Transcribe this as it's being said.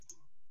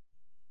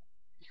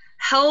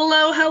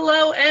Hello,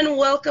 hello, and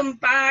welcome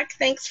back.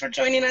 Thanks for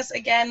joining us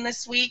again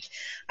this week.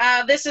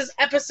 This is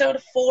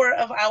episode 4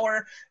 of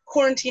our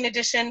quarantine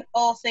edition,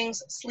 All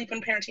Things Sleep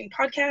and Parenting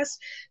podcast.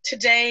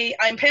 Today,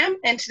 I'm Pam,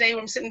 and today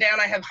when I'm sitting down,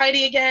 I have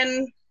Heidi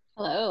again.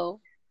 Hello.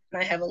 And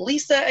I have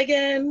Elisa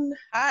again.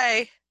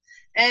 Hi.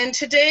 And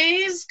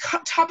today's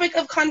topic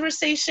of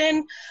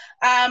conversation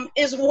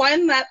is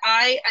one that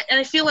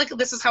I feel like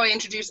this is how I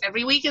introduce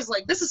every week, is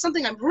like, this is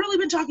something I've really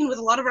been talking with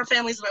a lot of our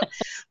families about.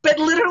 But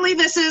literally,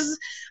 this is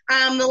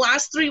the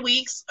last 3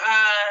 weeks,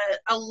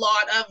 a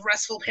lot of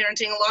restful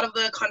parenting. A lot of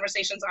the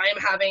conversations I am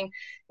having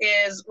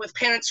is with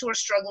parents who are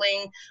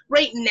struggling.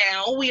 Right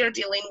now, we are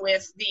dealing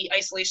with the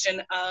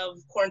isolation of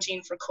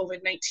quarantine for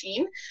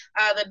COVID-19.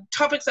 The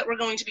topics that we're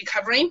going to be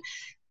covering,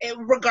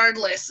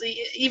 regardless,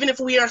 even if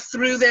we are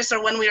through this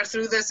or when we are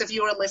through this, if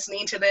you are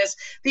listening to this,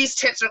 these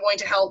tips are going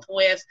to help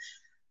with,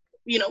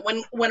 you know,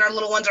 when our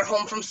little ones are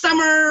home from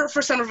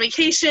for summer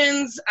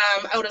vacations,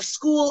 out of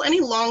school, any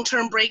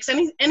long-term breaks,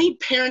 any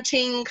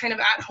parenting kind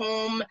of at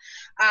home,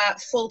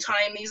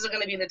 full-time. These are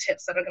going to be the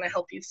tips that are going to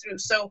help you through.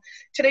 So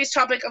today's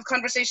topic of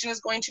conversation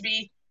is going to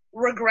be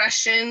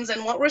regressions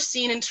and what we're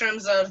seeing in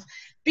terms of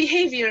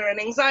behavior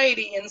and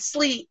anxiety and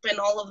sleep and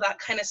all of that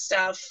kind of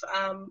stuff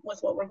with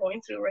what we're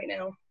going through right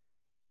now.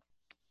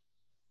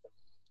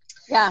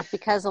 Yeah,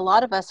 because a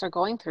lot of us are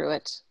going through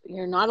it.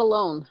 You're not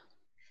alone.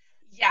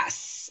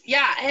 Yes.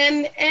 Yeah.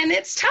 And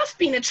it's tough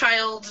being a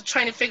child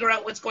trying to figure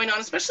out what's going on,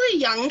 especially a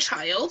young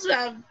child,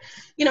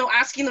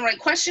 asking the right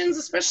questions,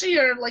 especially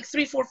your like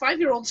 3, 4,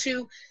 5-year-olds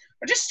who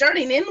are just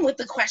starting in with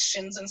the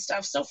questions and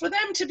stuff. So for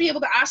them to be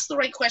able to ask the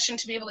right question,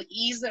 to be able to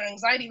ease their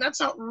anxiety,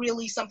 that's not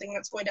really something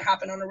that's going to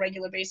happen on a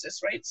regular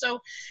basis, right? So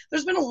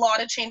there's been a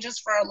lot of changes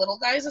for our little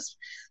guys,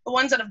 the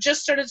ones that have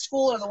just started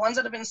school or the ones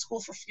that have been in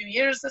school for a few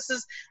years. This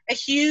is a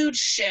huge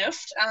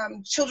shift.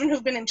 Children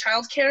who've been in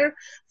childcare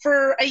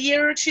for a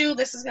year or two,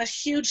 this is a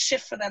huge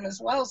shift for them as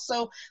well.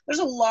 So there's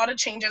a lot of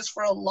changes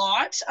for a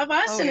lot of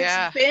us.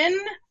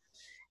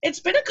 It's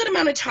been a good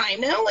amount of time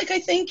now. Like, I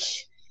think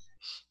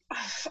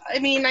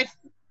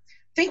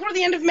we're at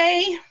the end of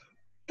May.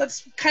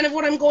 That's kind of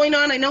what I'm going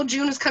on. I know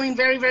June is coming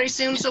very, very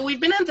soon. So we've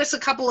been at this a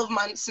couple of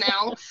months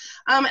now.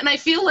 And I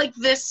feel like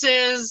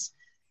sometimes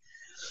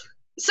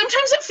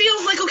it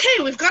feels like,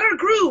 okay, we've got our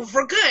groove.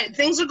 We're good.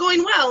 Things are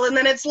going well. And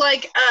then it's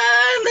like,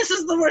 this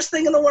is the worst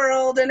thing in the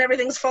world and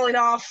everything's falling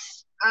off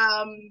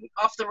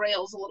the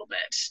rails a little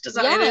bit. Does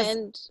that it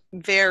is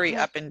very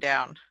up and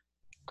down.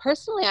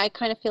 Personally, I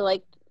kind of feel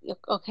like,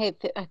 okay,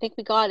 I think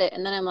we got it.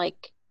 And then I'm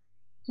like,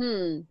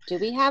 do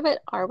we have it?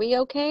 Are we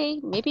okay?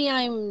 Maybe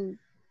I'm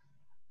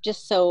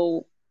just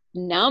so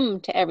numb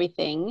to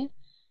everything.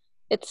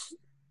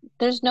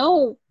 There's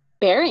no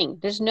bearing.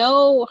 There's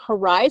no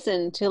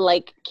horizon to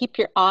like keep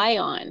your eye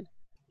on.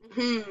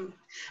 Mm-hmm.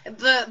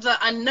 The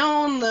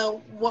unknown,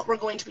 what we're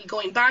going to be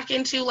going back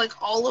into, like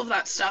all of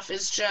that stuff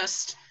is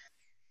just,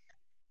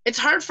 it's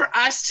hard for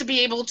us to be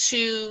able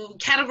to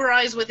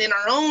categorize within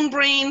our own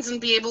brains and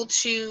be able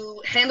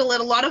to handle it.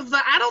 A lot of the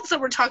adults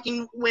that we're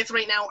talking with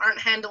right now aren't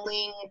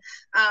handling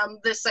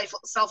this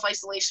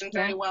self-isolation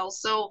very well.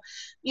 So,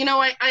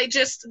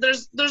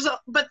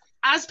 but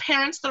as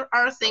parents, there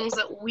are things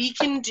that we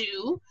can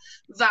do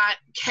that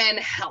can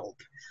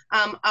help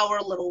our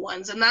little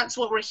ones. And that's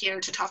what we're here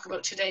to talk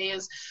about today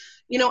is,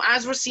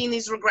 as we're seeing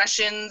these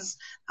regressions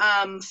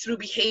through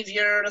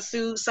behavior,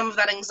 through some of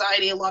that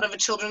anxiety, a lot of a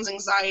children's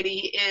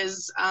anxiety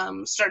is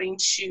starting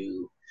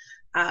to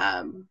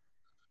come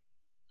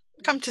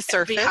to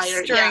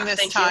surface during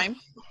this time.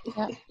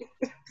 Yeah.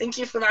 Thank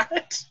you for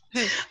that.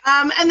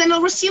 And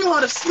then we're seeing a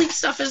lot of sleep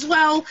stuff as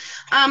well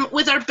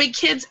with our big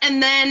kids.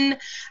 And then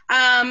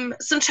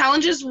some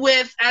challenges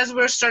as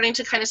we're starting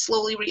to kind of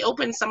slowly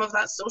reopen some of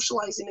that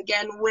socializing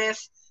again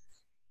with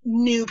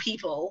new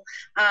people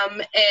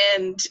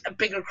and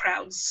bigger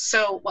crowds.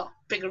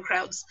 Bigger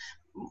crowds,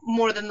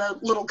 more than the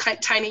little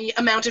tiny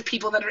amount of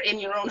people that are in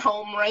your own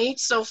home, right?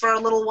 So for our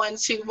little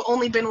ones who've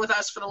only been with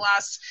us for the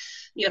last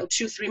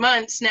 2-3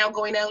 months, now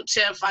going out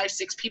to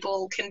 5-6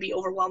 people can be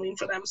overwhelming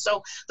for them.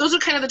 So those are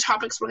kind of the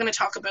topics we're going to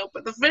talk about.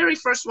 But the very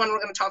first one we're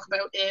going to talk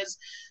about is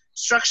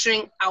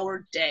structuring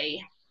our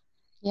day.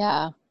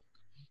 Yeah.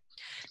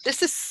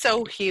 This is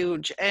so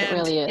huge. And it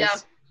really is. Yeah.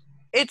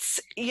 It's,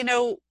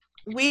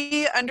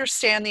 we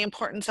understand the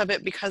importance of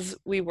it because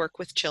we work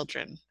with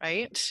children,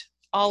 right?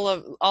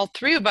 All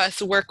 3 of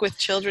us work with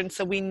children,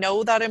 so we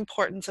know that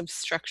importance of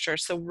structure.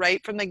 So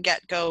right from the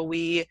get-go,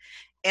 we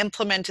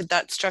implemented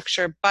that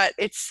structure, but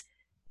it's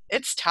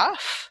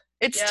tough.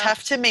 It's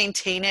tough to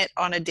maintain it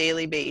on a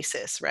daily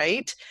basis,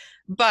 right?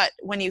 But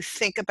when you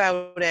think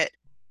about it,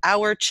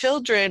 our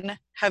children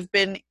have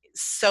been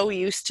so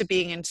used to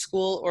being in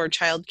school or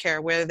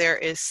childcare where there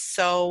is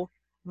so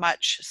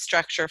much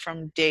structure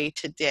from day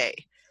to day.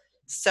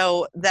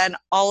 So then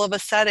all of a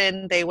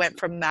sudden they went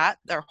from that,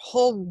 their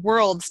whole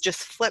worlds just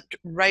flipped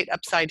right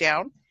upside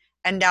down,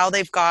 and now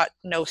they've got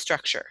no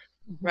structure,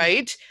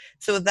 right?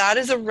 So that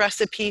is a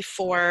recipe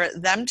for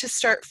them to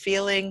start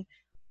feeling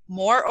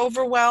more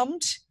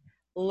overwhelmed,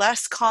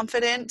 less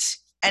confident,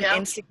 and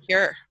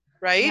insecure.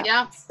 right?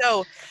 Yeah.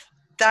 So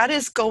that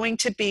is going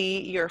to be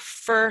your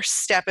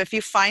first step. If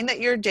you find that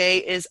your day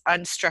is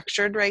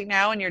unstructured right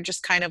now and you're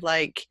just kind of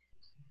like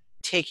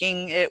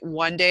taking it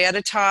one day at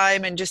a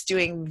time and just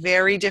doing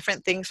very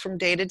different things from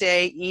day to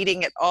day,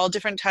 eating at all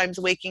different times,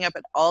 waking up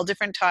at all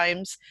different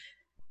times,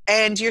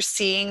 and you're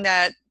seeing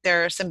that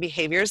there are some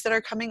behaviors that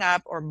are coming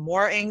up, or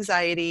more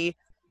anxiety,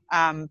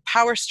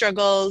 power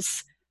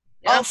struggles,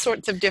 all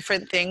sorts of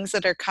different things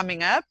that are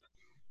coming up,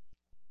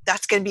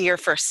 that's going to be your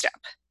first step.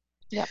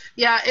 Yep.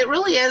 Yeah, it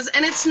really is.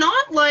 And it's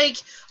not like,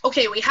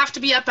 okay, we have to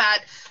be up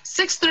at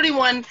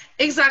 6:31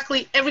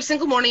 exactly every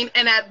single morning,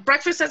 and at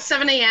breakfast at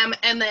 7 a.m.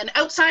 and then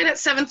outside at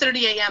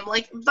 7:30 a.m.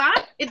 Like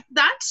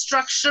that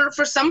structure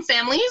for some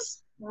families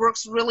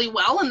works really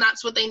well, and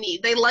that's what they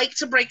need. They like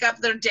to break up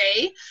their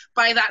day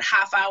by that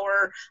half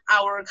hour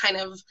kind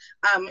of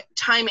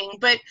timing.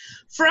 But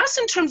for us,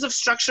 in terms of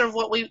structure, of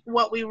what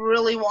we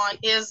really want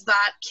is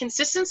that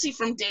consistency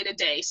from day to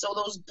day. So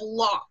those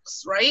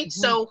blocks, right?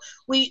 Mm-hmm. So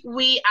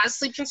we as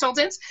sleep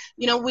consultants,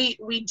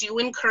 we do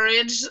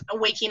encourage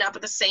waking up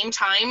at the same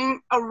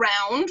time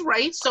around,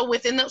 right? So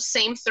within those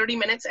same 30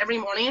 minutes every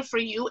morning for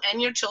you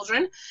and your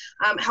children,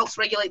 helps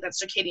regulate that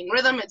circadian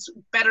rhythm. It's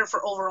better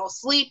for overall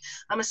sleep,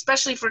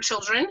 especially for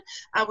children.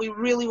 We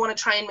really want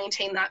to try and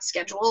maintain that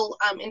schedule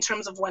in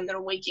terms of when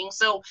they're waking.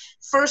 So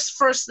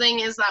first thing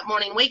is that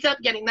morning wake up,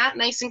 getting that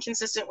nice and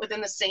consistent within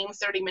the same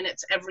 30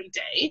 minutes every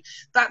day.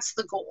 That's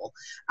the goal.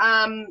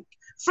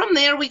 From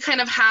there, we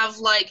kind of have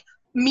like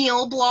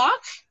meal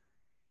block,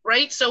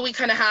 right? So we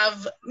kind of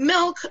have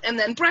milk and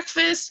then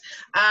breakfast.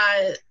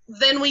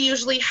 Then we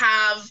usually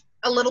have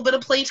a little bit of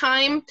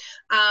playtime,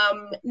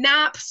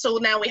 nap. So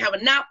now we have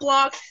a nap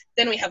block,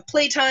 then we have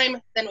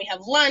playtime, then we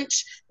have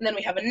lunch, and then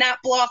we have a nap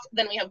block,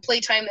 then we have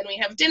playtime, then we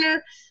have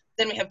dinner,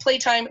 then we have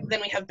playtime,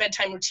 then we have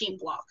bedtime routine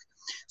block.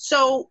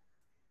 So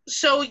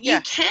you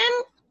can,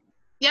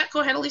 go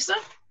ahead, Elisa.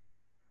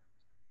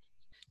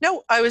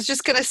 No, I was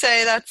just going to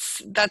say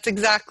that's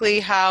exactly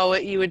how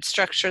you would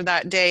structure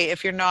that day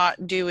if you're not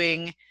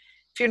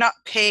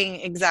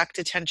paying exact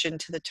attention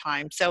to the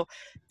time. So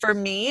for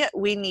me,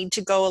 we need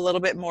to go a little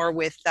bit more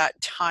with that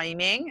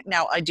timing.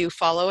 Now, I do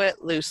follow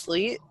it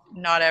loosely.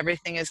 Not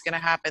everything is going to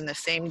happen the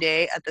same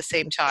day at the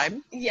same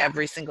time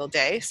every single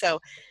day. So,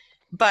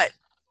 but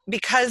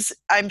because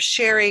I'm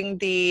sharing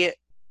the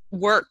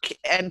work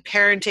and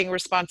parenting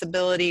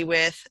responsibility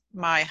with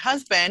my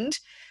husband,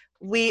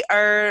 we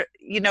are,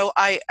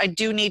 I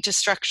do need to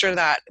structure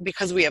that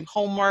because we have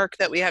homework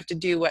that we have to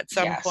do at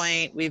some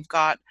point. We've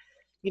got,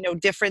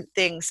 different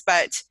things,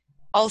 but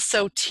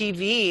also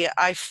TV.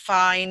 I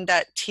find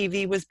that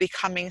TV was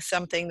becoming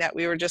something that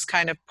we were just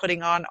kind of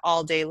putting on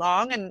all day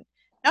long. And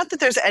not that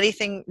there's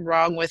anything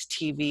wrong with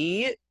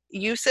TV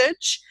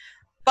usage,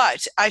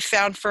 but I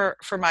found for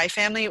my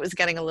family, it was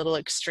getting a little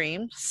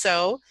extreme.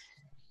 So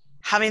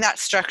having that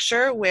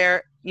structure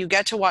where you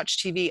get to watch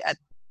TV at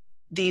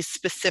these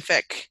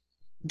specific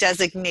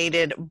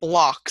designated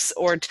blocks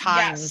or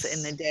times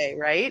in the day,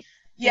 right?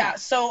 Yeah,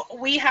 so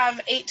we have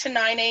 8 to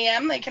 9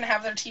 a.m. They can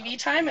have their TV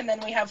time, and then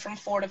we have from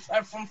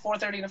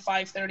 4:30 to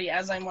 5:30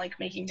 as I'm like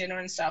making dinner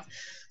and stuff.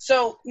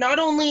 So not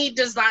only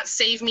does that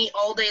save me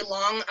all day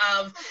long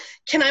of,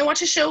 can I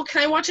watch a show?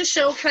 Can I watch a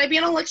show? Can I be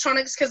on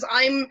electronics? Because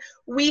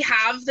we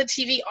have the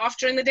TV off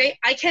during the day.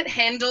 I can't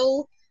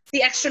handle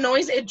the extra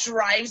noise. It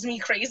drives me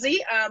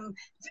crazy.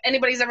 If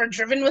anybody's ever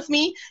driven with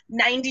me,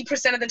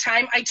 90% of the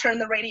time I turn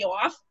the radio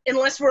off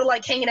unless we're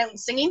like hanging out and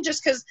singing,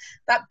 just because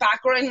that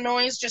background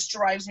noise just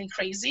drives me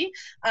crazy.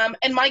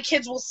 And my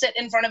kids will sit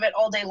in front of it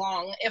all day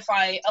long if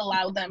I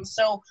allow them.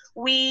 So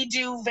we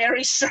do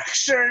very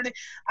structured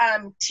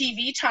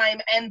TV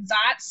time, and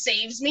that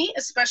saves me,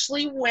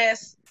 especially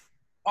with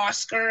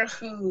Oscar,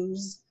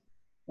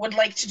 would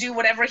like to do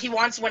whatever he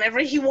wants whenever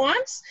he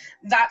wants.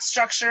 That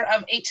structure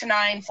of 8 to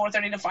 9,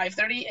 4:30 to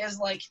 5:30 is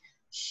like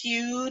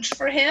huge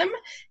for him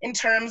in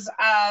terms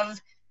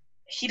of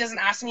he doesn't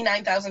ask me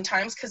 9,000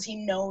 times because he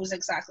knows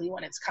exactly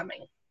when it's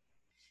coming.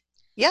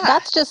 Yeah.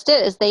 That's just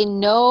it, is they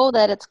know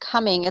that it's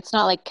coming. It's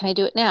not like, can I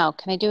do it now?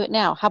 Can I do it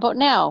now? How about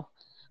now?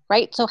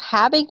 Right? So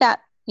having that,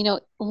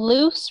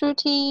 loose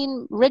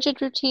routine,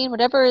 rigid routine,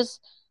 whatever is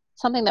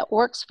something that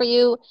works for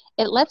you,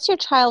 it lets your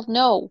child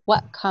know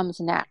what comes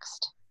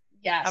next.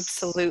 Yes.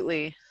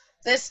 Absolutely.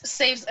 This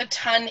saves a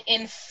ton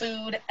in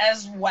food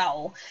as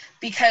well,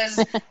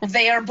 because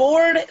they are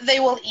bored, they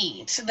will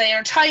eat. They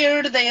are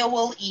tired, they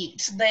will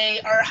eat.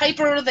 They are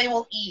hyper, they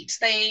will eat.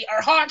 They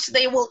are hot,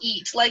 they will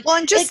eat. Like, well,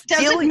 and just it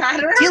doesn't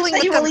matter. Dealing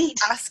they with will them eat.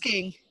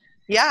 Asking.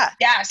 Yeah.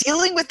 Yes.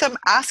 Dealing with them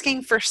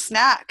asking for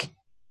snack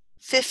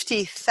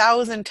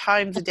 50,000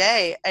 times a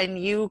day, and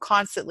you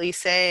constantly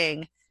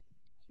saying,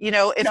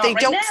 if they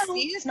don't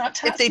see it,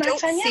 if they don't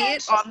see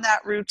it on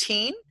that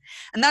routine.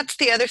 And that's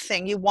the other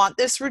thing. You want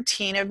this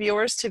routine of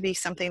yours to be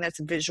something that's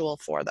visual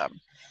for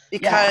them.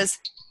 Because,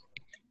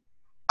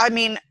 I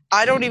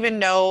don't even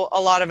know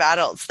a lot of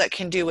adults that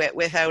can do it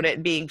without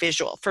it being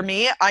visual. For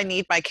me, I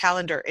need my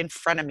calendar in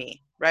front of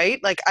me,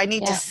 right? Like, I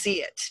need to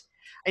see it.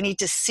 I need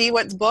to see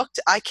what's booked.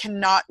 I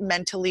cannot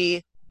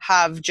mentally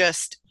have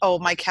just, oh,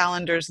 my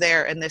calendar's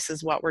there and this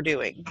is what we're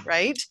doing,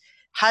 right?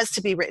 Has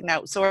to be written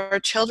out. So our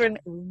children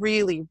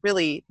really,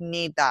 really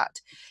need that.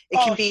 It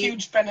can be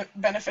huge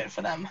benefit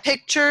for them.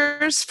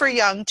 Pictures for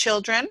young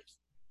children.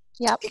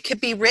 Yep. It could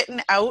be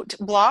written out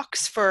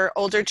blocks for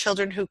older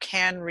children who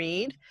can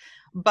read.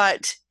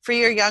 But for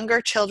your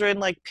younger children,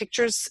 like,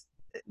 pictures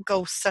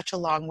go such a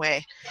long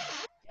way.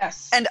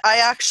 Yes. And I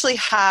actually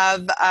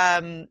have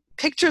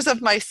pictures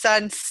of my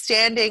son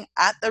standing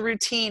at the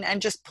routine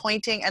and just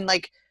pointing, and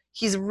like,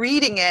 he's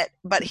reading it,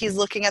 but he's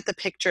looking at the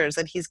pictures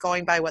and he's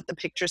going by what the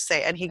pictures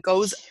say. And he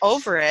goes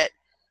over it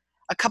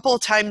a couple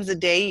of times a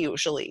day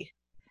usually.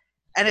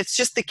 And it's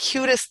just the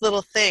cutest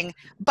little thing.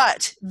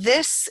 But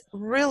this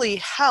really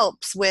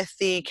helps with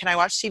the, can I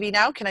watch TV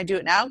now? Can I do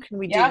it now? Can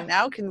we do it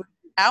now? Can we do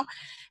it now?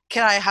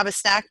 Can I have a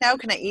snack now?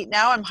 Can I eat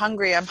now? I'm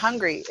hungry.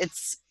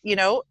 It's,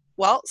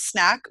 well,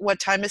 snack. What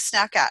time is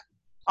snack at?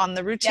 On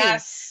the routine.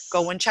 Yes.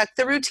 Go and check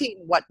the routine.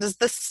 What does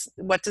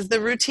the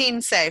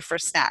routine say for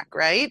snack,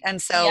 right?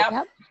 And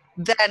so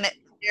then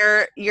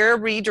you're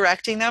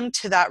redirecting them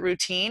to that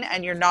routine,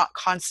 and you're not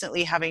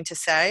constantly having to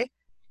say,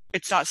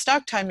 it's not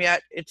snack time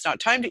yet. It's not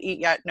time to eat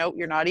yet. Nope,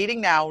 you're not eating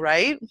now,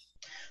 right?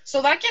 So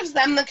that gives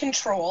them the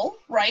control,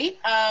 right?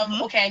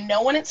 Okay, I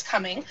know when it's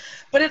coming,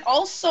 but it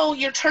also,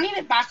 you're turning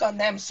it back on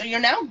them. So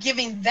you're now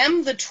giving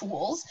them the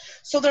tools.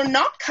 So they're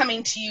not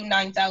coming to you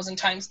 9,000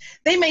 times.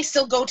 They may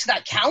still go to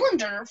that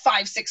calendar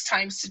 5-6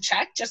 times to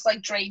check, just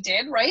like Dre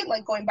did, right?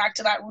 Like going back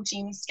to that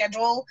routine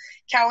schedule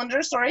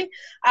calendar,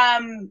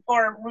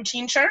 or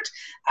routine chart.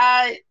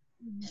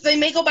 They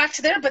may go back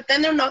to there, but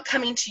then they're not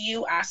coming to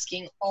you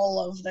asking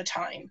all of the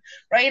time,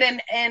 right?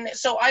 And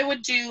so I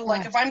would do,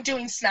 like, if I'm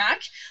doing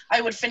snack,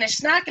 I would finish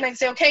snack and I'd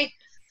say, okay,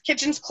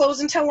 kitchen's closed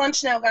until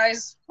lunch now,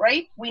 guys,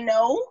 right? We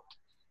know.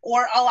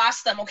 Or I'll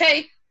ask them,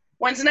 okay,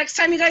 when's the next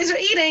time you guys are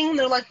eating? And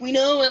they're like, we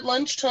know, at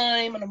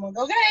lunchtime. And I'm like,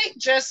 okay,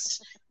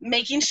 just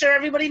making sure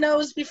everybody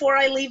knows before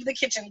I leave the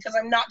kitchen, because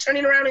I'm not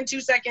turning around in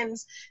 2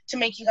 seconds to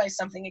make you guys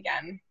something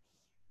again.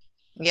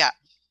 Yeah.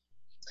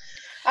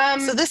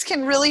 So this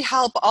can really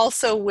help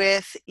also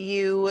with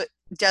you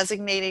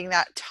designating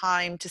that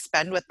time to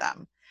spend with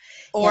them,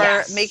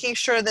 or making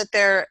sure that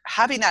they're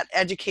having that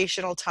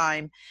educational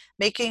time,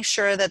 making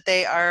sure that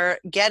they are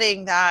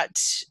getting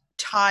that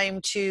time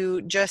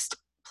to just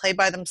play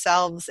by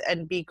themselves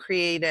and be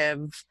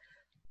creative,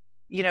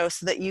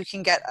 so that you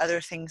can get other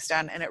things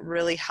done. And it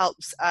really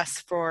helps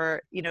us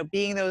for,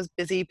 being those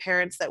busy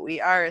parents that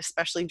we are,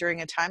 especially during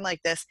a time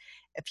like this.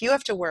 If you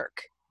have to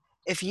work,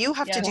 if you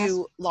have to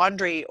do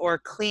laundry or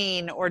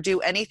clean or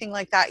do anything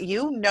like that,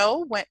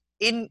 when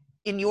in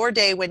your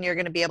day when you're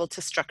going to be able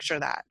to structure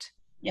that.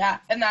 Yeah,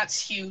 and that's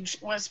huge,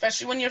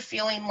 especially when you're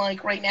feeling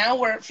like right now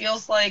where it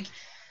feels like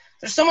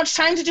there's so much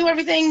time to do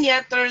everything,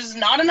 yet there's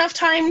not enough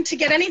time to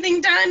get anything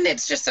done.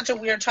 It's just such a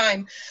weird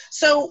time.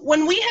 So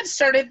when we had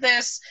started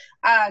this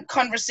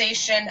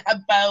conversation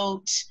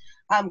about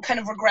kind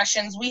of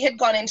regressions, we had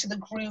gone into the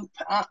group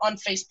on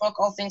Facebook,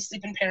 All Things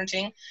Sleep and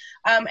Parenting,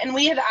 and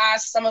we had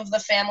asked some of the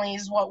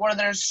families what were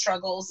their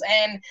struggles.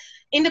 And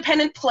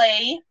independent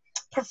play,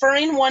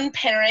 preferring one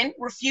parent,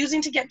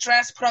 refusing to get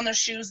dressed, put on their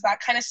shoes,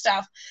 that kind of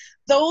stuff.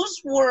 Those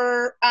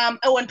were,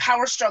 and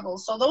power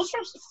struggles. So those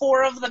were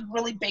 4 of the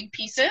really big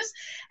pieces.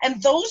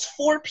 And those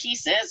 4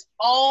 pieces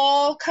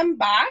all come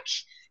back,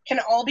 can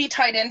all be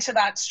tied into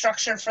that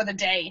structure for the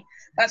day.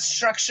 That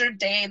structured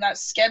day, that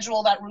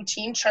schedule, that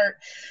routine chart.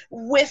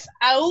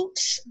 Without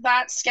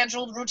that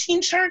scheduled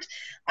routine chart,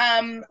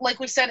 like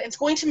we said, it's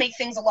going to make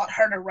things a lot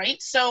harder, right?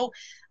 So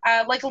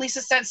like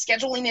Elisa said,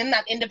 scheduling in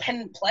that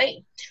independent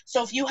play.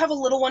 So if you have a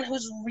little one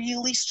who's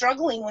really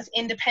struggling with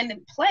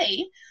independent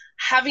play,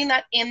 having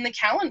that in the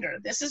calendar.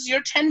 This is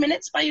your 10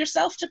 minutes by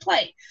yourself to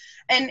play.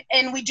 And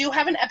we do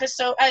have an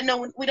episode.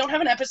 No, we don't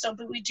have an episode,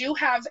 but we do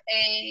have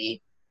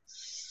a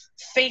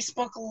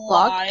Facebook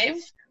Live.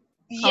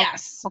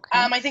 Yes. Okay.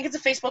 I think it's a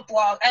Facebook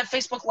blog,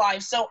 Facebook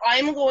Live. So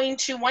I'm going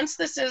to, once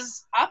this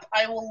is up,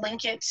 I will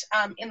link it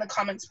in the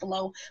comments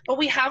below. But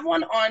we have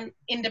one on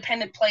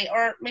independent play,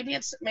 or maybe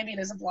it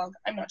is a blog.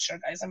 I'm not sure,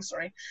 guys. I'm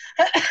sorry.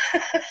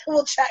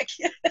 We'll check.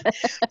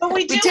 But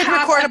we did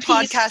record a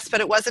podcast, but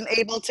it wasn't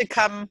able to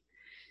come.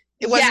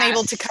 It wasn't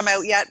able to come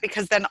out yet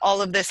because then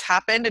all of this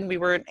happened and we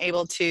weren't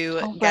able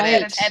to get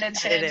it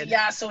edited.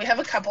 Yeah. So we have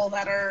a couple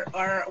that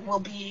will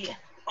be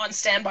on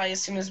standby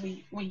as soon as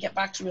we get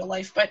back to real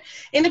life. But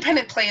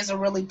independent play is a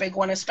really big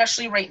one,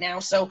 especially right now.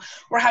 So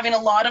we're having a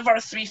lot of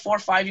our 3, 4,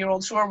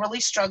 5-year-olds who are really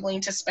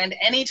struggling to spend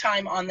any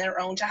time on their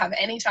own, to have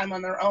any time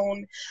on their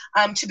own,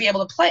 to be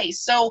able to play.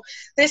 So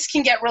this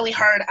can get really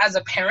hard as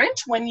a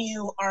parent when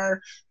you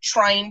are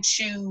trying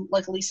to,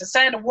 like Lisa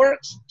said, work,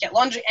 get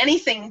laundry,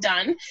 anything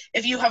done,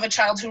 if you have a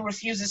child who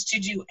refuses to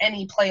do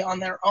any play on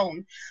their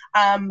own.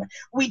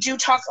 We do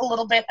talk a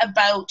little bit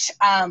about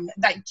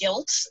that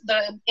guilt.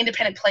 The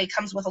independent play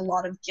comes with a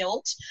lot of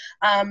guilt.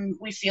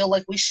 We feel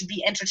like we should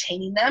be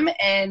entertaining them,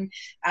 and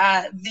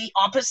the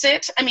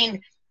opposite. I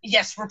mean,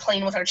 yes, we're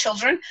playing with our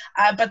children,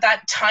 but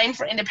that time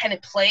for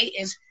independent play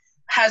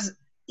has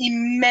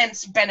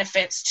immense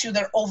benefits to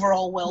their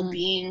overall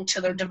well-being,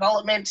 to their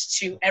development,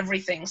 to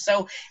everything.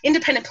 So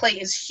independent play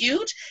is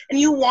huge, and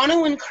you want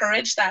to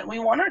encourage that. We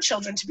want our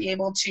children to be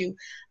able to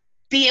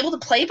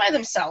play by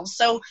themselves.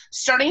 So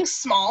starting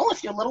small,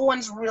 if your little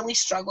one's really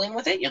struggling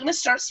with it, you're going to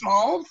start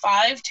small,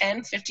 5,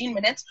 10, 15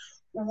 minutes,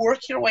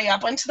 work your way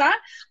up into that,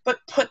 but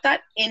put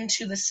that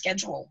into the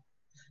schedule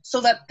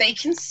so that they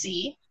can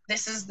see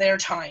this is their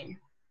time.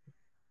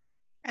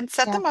 And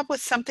set them up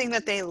with something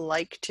that they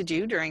like to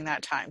do during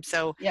that time.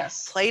 So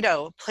yes,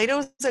 Play-Doh. Play-Doh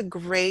is a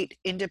great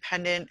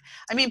independent,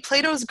 I mean,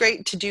 Play-Doh is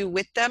great to do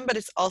with them, but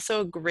it's also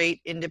a great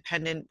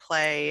independent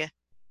play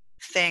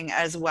thing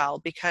as well,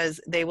 because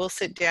they will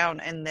sit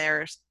down and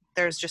there's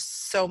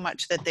just so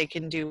much that they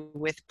can do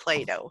with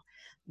Play-Doh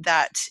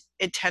that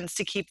it tends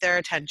to keep their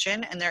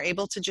attention, and they're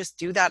able to just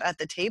do that at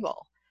the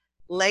table.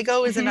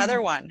 Lego is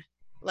another one.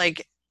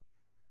 Like,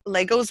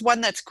 Lego's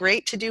one that's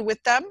great to do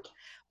with them,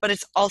 but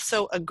it's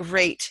also a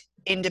great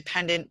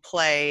independent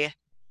play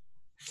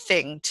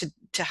thing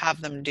to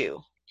have them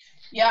do.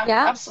 Yeah,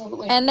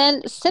 absolutely. And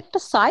then sit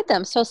beside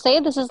them. So say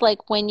this is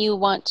like when you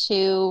want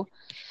to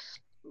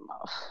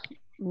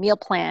meal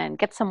plan,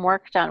 get some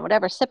work done,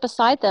 whatever, sit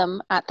beside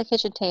them at the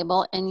kitchen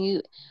table,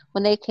 and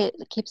when they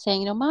keep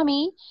saying,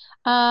 Mommy,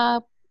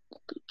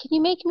 can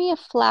you make me a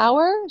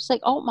flower? It's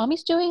like, oh,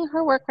 Mommy's doing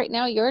her work right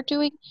now. You're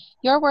doing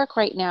your work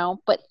right now,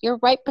 but you're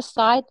right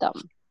beside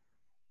them.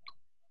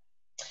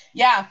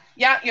 Yeah,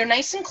 you're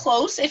nice and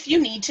close if you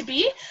need to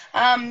be.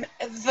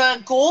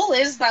 The goal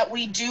is that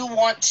we do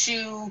want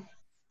to,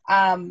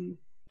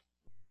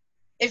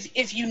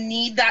 if you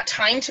need that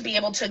time to be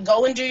able to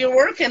go and do your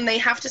work, and they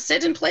have to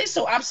sit and play,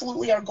 so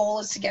absolutely our goal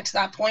is to get to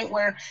that point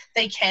where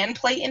they can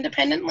play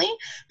independently.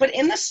 But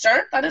in the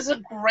start, that is a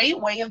great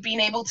way of being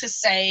able to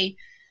say,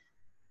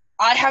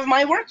 I have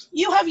my work,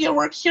 you have your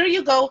work, here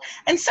you go.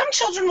 And some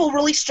children will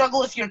really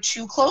struggle if you're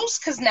too close,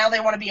 because now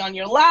they want to be on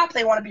your lap,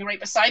 they want to be right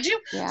beside you.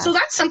 Yeah. So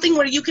that's something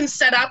where you can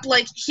set up,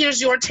 like,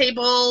 here's your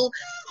table,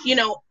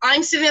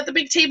 I'm sitting at the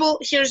big table,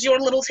 here's your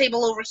little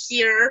table over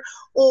here,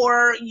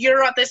 or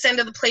you're at this end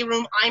of the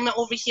playroom, I'm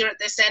over here at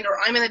this end, or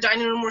I'm in the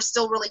dining room, we're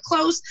still really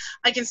close,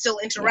 I can still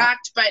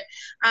interact, but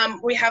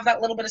we have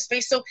that little bit of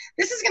space. So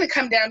this is going to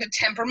come down to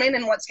temperament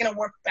and what's going to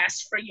work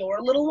best for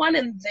your little one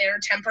and their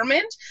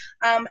temperament,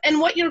 and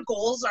what your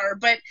goals are.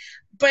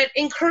 But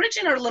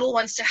encouraging our little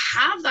ones to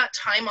have that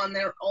time on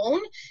their own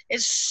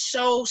is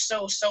so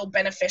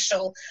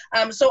beneficial.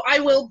 So I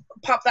will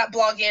pop that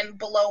blog in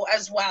below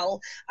as well,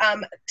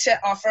 to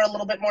offer a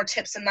little bit more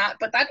tips in that.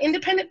 But that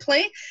independent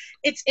play,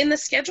 it's in the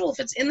schedule. If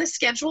it's in the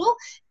schedule,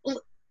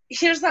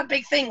 here's that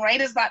big thing,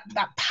 right, is that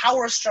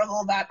power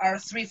struggle that our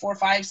 3, 4,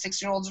 5,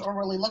 6-year-olds are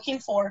really looking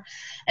for.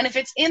 And if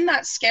it's in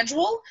that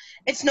schedule,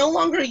 it's no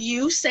longer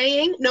you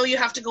saying, no, you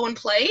have to go and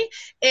play.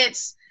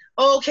 It's,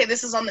 oh, okay,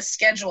 this is on the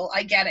schedule,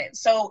 I get it.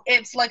 So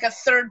it's like a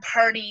third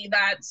party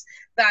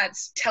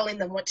that's telling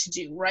them what to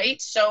do, right?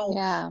 So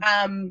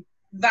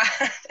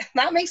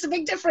that makes a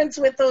big difference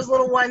with those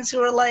little ones who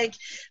are like,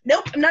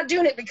 nope, I'm not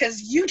doing it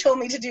because you told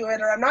me to do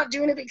it, or I'm not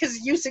doing it because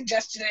you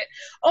suggested it.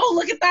 Oh,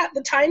 look at that,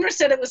 the timer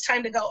said it was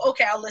time to go.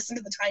 Okay, I'll listen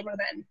to the timer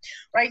then,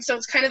 right? So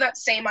it's kind of that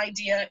same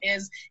idea,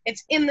 is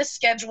it's in the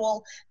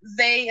schedule.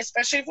 They,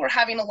 especially if we're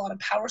having a lot of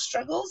power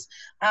struggles,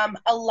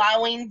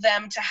 allowing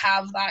them to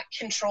have that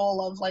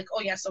control of like,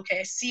 oh yes, okay,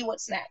 I see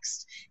what's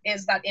next,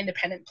 is that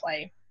independent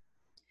play.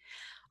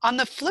 On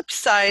the flip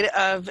side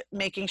of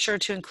making sure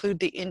to include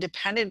the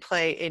independent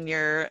play in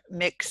your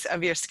mix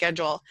of your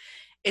schedule,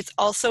 it's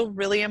also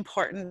really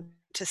important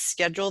to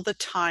schedule the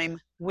time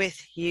with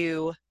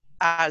you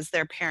as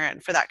their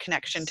parent for that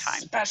connection time.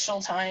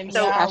 Special time.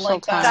 So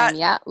special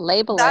time.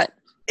 Label it.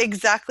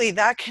 Exactly.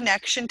 That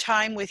connection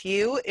time with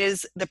you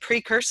is the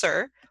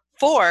precursor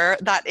for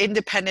that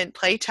independent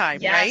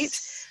playtime,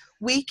 right?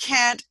 We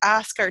can't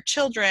ask our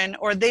children,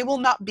 or they will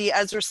not be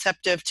as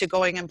receptive to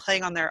going and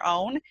playing on their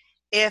own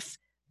if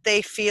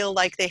they feel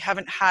like they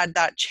haven't had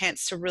that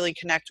chance to really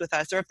connect with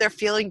us, or if they're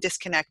feeling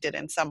disconnected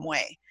in some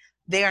way.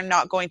 They are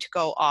not going to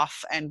go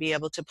off and be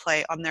able to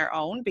play on their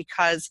own,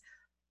 because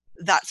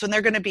that's when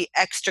they're going to be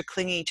extra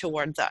clingy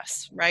towards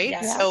us, right?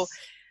 Yes. So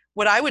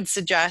what I would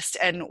suggest,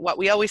 and what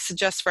we always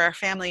suggest for our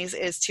families,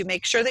 is to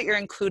make sure that you're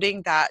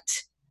including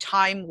that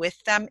time with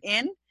them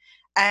in,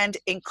 and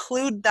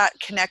include that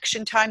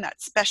connection time,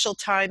 that special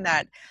time,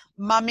 that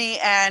mommy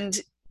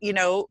and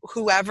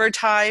whoever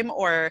time,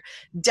 or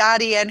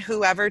daddy and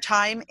whoever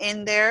time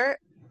in there,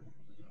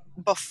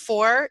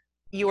 before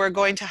you are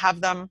going to have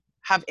them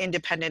have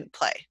independent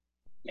play.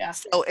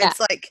 So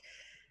it's like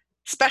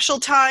special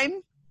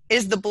time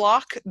is the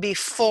block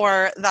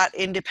before that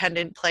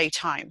independent play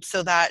time,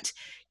 so that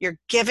you're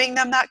giving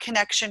them that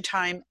connection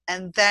time,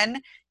 and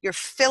then you're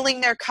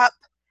filling their cup,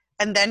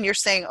 and then you're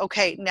saying,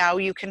 okay, now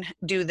you can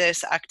do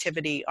this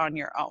activity on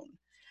your own.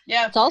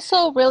 Yeah. It's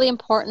also really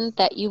important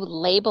that you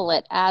label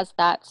it as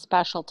that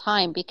special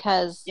time,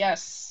 because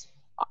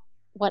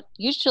what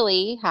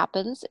usually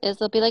happens is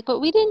they'll be like, but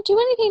we didn't do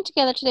anything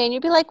together today. And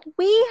you'll be like,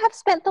 we have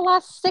spent the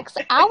last 6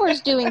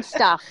 hours doing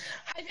stuff.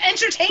 I've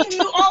entertained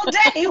you all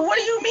day. What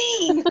do you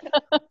mean?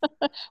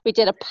 We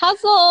did a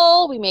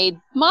puzzle. We made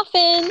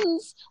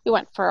muffins. We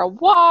went for a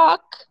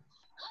walk.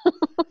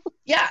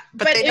 Yeah,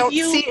 but they don't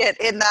see it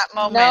in that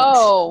moment.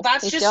 No,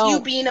 that's they just don't.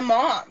 you being a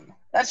mom.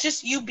 That's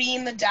just you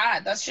being the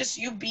dad. That's just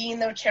you being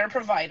the care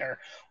provider.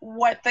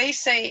 What they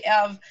say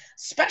of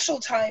special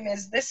time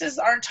is, this is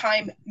our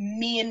time,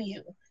 me and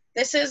you.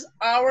 This is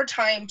our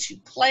time to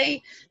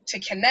play, to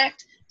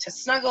connect, to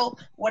snuggle,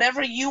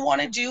 whatever you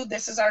want to do.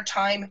 This is our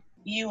time,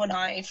 you and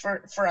I,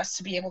 for us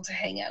to be able to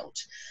hang out.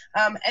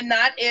 And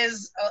that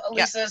is,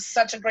 Lisa,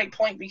 such a great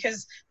point,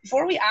 because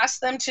before we ask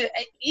them to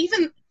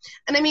even,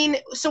 and I mean,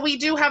 so we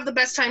do have the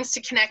best times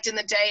to connect in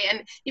the day,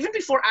 and even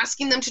before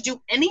asking them to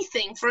do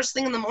anything first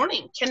thing in the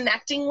morning,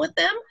 connecting with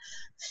them,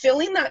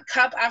 filling that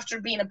cup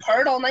after being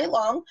apart all night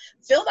long,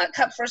 fill that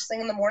cup first thing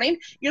in the morning,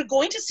 you're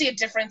going to see a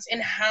difference in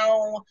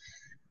how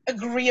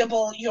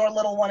agreeable your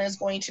little one is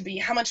going to be,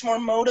 how much more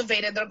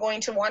motivated they're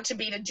going to want to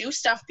be to do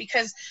stuff,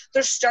 because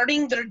they're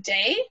starting their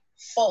day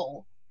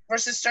full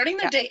versus starting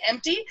their day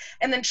empty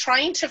and then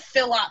trying to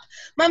fill up.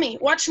 Mommy,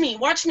 watch me,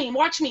 watch me,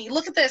 watch me.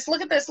 Look at this,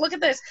 look at this, look at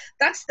this.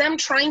 That's them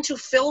trying to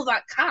fill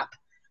that cup.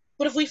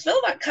 But if we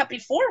fill that cup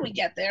before we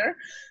get there,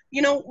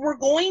 you know, we're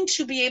going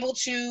to be able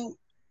to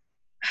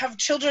have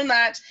children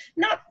that,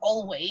 not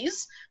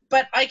always,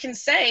 but I can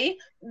say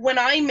when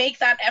I make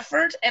that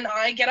effort and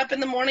I get up in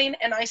the morning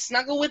and I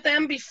snuggle with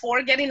them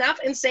before getting up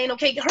and saying,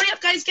 okay, hurry up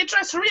guys, get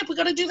dressed, hurry up, we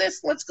got to do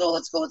this, let's go,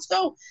 let's go, let's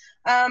go.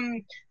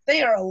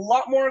 They are a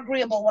lot more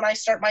agreeable when I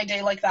start my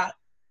day like that.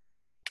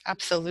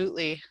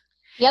 Absolutely.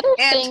 The other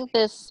thing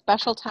this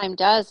special time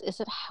does is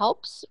it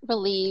helps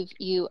relieve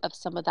you of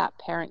some of that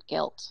parent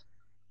guilt.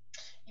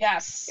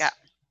 Yes. Yeah.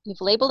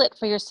 You've labeled it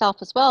for yourself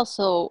as well.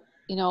 So,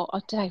 you know,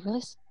 oh, did I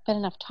really spend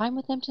enough time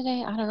with them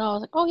today? I don't know. I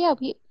was like, oh yeah,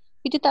 we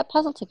did that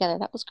puzzle together.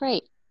 That was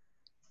great.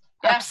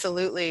 Yeah.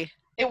 Absolutely.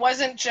 It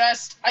wasn't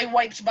just I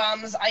wiped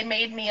bums, I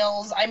made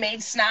meals, I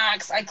made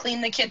snacks, I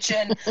cleaned the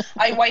kitchen,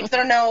 I wiped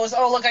their nose,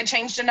 oh look, I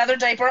changed another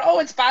diaper, oh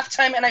it's bath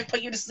time and I've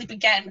put you to sleep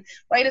again,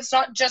 right? It's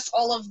not just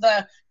all of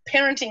the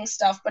parenting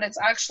stuff, but it's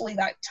actually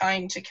that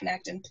time to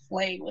connect and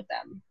play with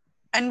them.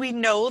 And we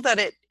know that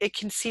it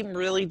can seem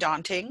really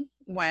daunting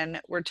when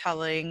we're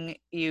telling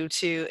you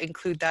to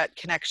include that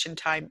connection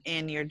time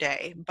in your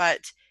day,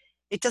 but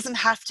it doesn't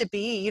have to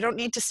be. You don't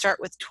need to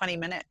start with 20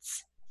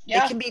 minutes.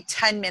 Yeah. It can be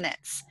 10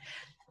 minutes.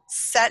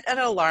 Set an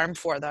alarm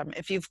for them.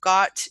 If you've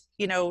got,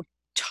 you know,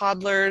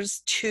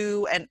 toddlers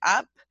 2 and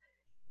up,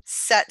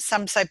 set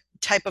some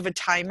type of a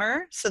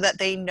timer so that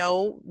they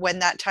know when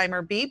that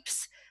timer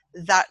beeps,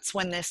 that's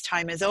when this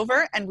time is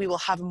over, and we will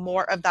have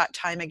more of that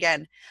time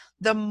again.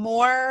 The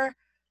more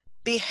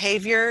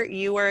behavior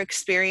you are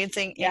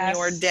experiencing in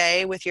your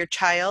day with your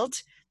child,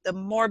 the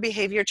more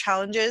behavior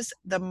challenges,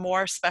 the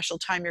more special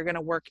time you're going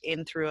to work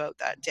in throughout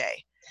that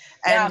day.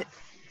 And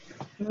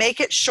make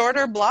it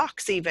shorter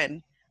blocks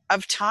even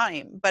of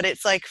time, but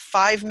it's like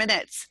 5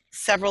 minutes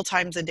several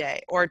times a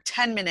day, or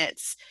 10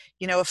 minutes,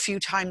 you know, a few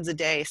times a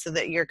day, so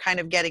that you're kind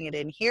of getting it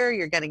in here,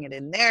 you're getting it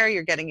in there,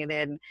 you're getting it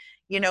in,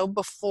 you know,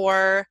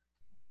 before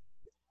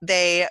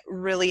they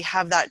really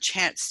have that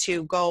chance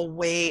to go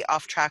way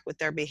off track with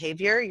their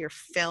behavior. You're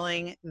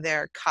filling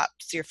their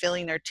cups, you're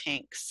filling their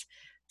tanks,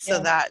 so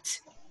that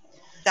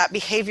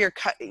behavior,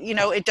 you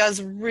know, it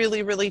does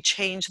really, really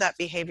change that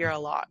behavior a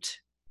lot.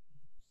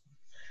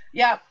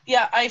 Yeah,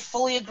 I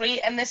fully agree.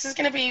 And this is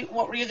going to be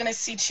what we're going to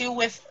see too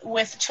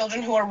with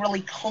children who are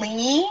really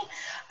clingy,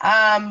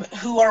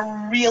 who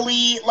are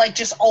really like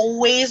just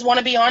always want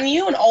to be on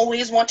you and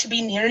always want to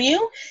be near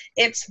you.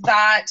 It's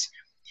that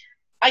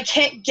I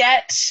can't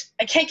get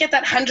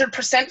that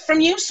 100% from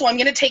you, so I'm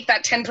going to take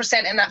that 10%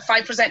 and that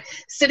 5%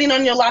 sitting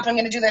on your lap. I'm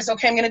going to do this.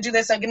 Okay, I'm going to do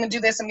this. I'm going to do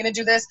this. I'm going to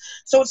do this.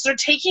 So they're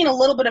taking a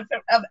little bit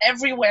of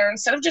everywhere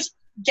instead of just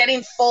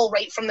getting full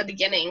right from the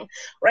beginning,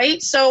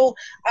 right? So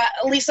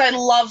Lisa, I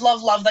love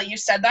that you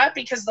said that,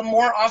 because the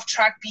more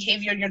off-track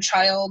behavior your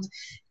child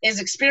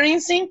is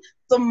experiencing,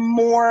 the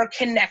more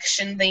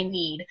connection they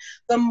need,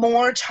 the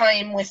more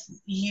time with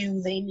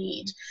you they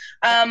need.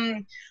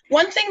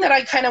 One thing that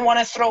I kind of want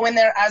to throw in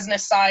there as an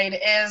aside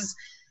is,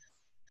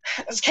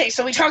 okay,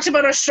 so we talked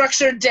about our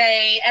structured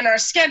day and our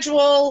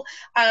schedule.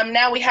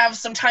 Now we have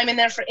some time in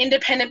there for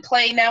independent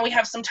play. Now we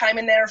have some time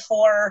in there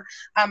for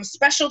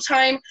special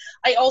time.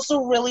 I also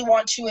really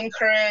want to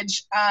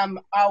encourage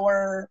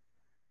our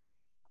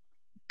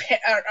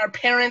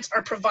parents,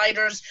 our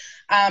providers,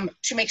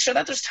 to make sure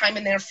that there's time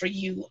in there for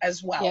you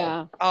as well.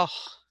 Yeah. Oh,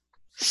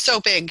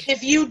 so big.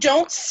 If you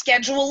don't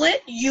schedule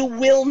it, you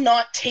will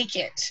not take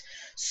it.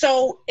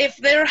 So if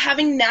they're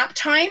having nap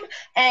time,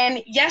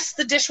 and yes,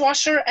 the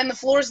dishwasher and the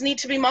floors need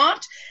to be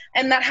mopped,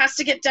 and that has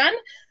to get done,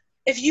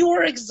 if you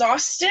are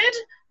exhausted,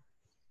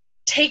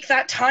 take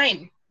that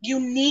time. You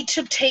need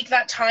to take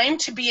that time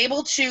to be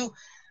able to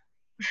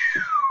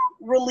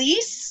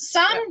release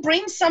some,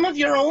 bring some of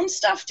your own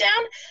stuff down,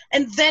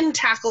 and then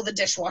tackle the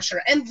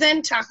dishwasher, and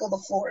then tackle the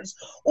floors,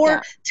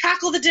 or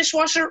tackle the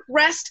dishwasher,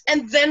 rest,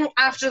 and then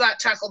after that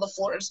tackle the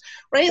floors,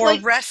 right? Or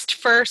rest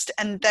first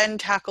and then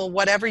tackle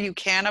whatever you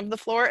can of the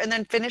floor, and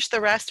then finish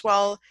the rest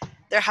while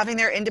they're having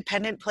their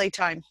independent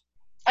playtime.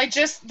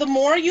 The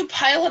more you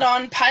pile it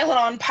on,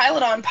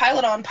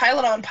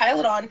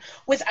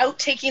 without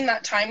taking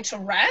that time to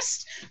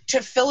rest,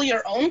 to fill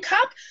your own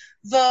cup,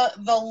 the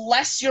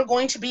less you're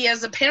going to be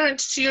as a parent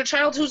to your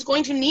child who's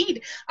going to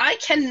need. I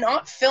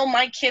cannot fill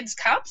my kids'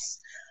 cups,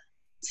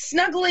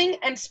 snuggling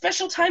and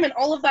special time and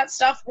all of that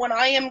stuff, when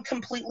I am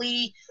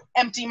completely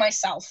empty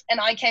myself and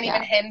I can't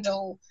even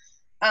handle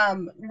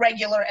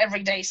regular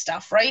everyday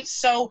stuff, right?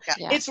 So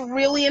it's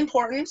really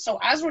important. So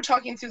as we're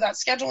talking through that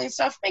scheduling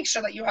stuff, make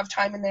sure that you have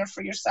time in there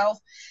for yourself.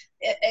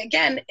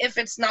 Again, if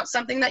it's not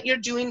something that you're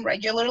doing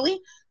regularly,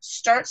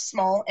 start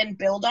small and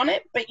build on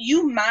it. But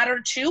you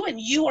matter too, and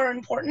you are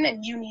important,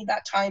 and you need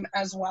that time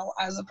as well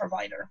as a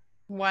provider.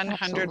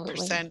 100%.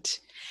 Absolutely.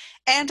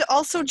 And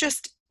also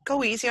just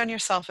go easy on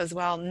yourself as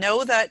well.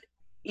 Know that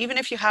even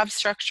if you have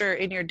structure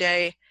in your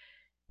day,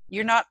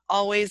 you're not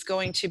always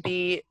going to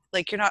be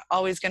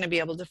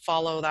able to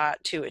follow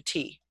that to a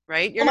T,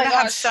 right? You're going to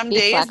have some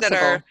days that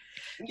are,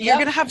 you're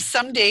going to have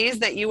some days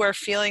that you are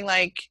feeling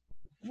like,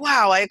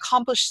 wow, I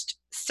accomplished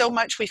so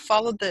much. We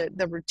followed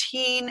the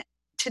routine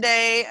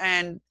today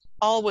and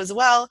all was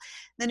well.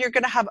 Then you're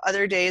going to have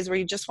other days where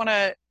you just want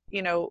to,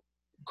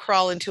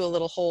 crawl into a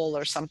little hole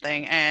or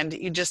something, and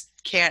you just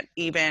can't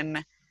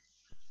even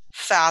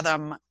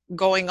fathom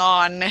going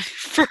on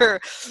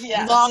for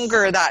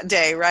longer that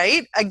day,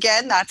 right?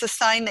 Again, that's a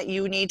sign that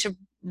you need to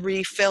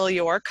refill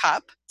your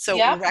cup. So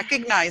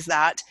recognize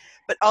that,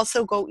 but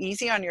also go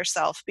easy on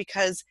yourself,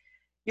 because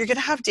you're going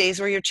to have days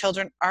where your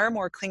children are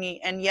more clingy.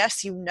 And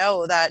yes, you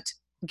know that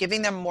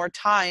giving them more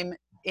time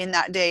in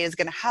that day is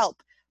going to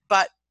help,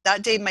 but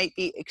that day might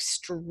be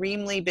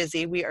extremely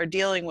busy. We are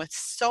dealing with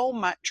so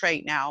much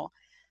right now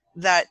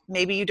that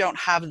maybe you don't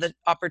have the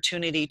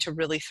opportunity to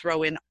really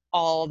throw in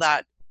all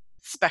that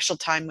special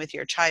time with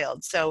your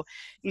child. So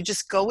you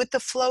just go with the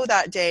flow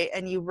that day,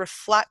 and you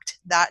reflect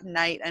that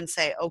night and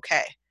say,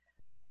 okay,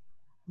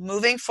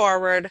 moving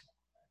forward,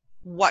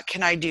 what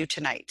can I do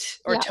tonight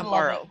or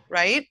tomorrow,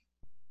 right?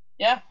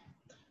 Yeah.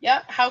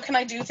 How can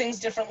I do things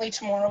differently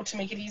tomorrow to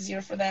make it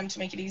easier for them, to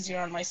make it easier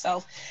on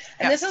myself?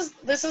 And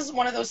this is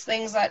one of those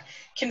things that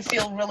can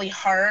feel really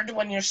hard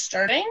when you're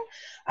starting,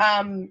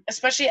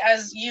 especially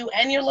as you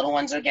and your little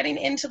ones are getting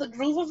into the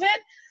groove of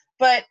it.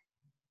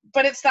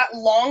 But it's that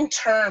long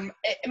term.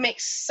 It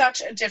makes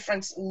such a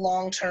difference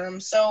long term.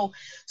 So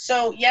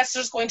yes,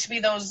 there's going to be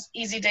those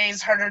easy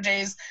days, harder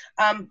days,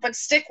 but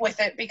stick with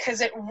it, because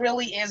it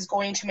really is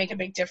going to make a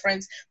big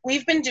difference.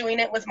 We've been doing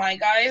it with my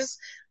guys,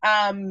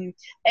 and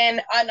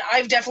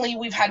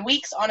we've had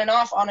weeks on and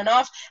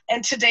off.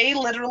 And today,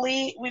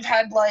 literally, we've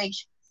had like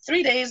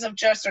 3 days of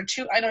or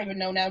 2, I don't even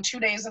know now, 2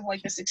 days of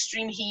like this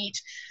extreme heat.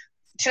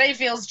 Today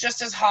feels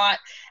just as hot.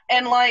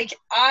 And like,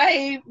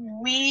 I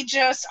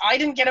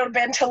didn't get out of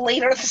bed until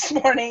later this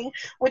morning,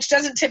 which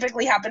doesn't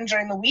typically happen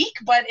during the week,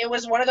 but it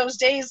was one of those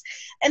days.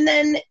 And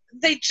then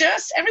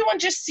everyone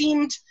just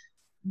seemed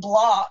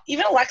blah.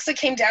 Even Alexa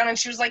came down and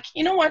she was like,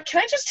 you know what,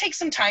 can I just take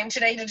some time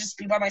today to just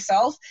be by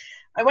myself?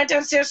 I went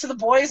downstairs to the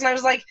boys and I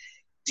was like,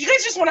 do you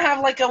guys just want to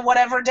have like a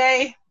whatever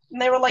day?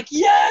 And they were like,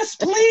 yes,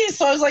 please.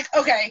 So I was like,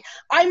 okay,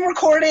 I'm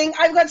recording.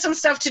 I've got some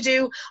stuff to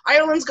do.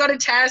 Ireland's got a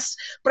test.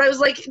 But I was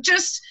like,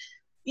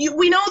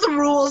 we know the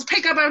rules.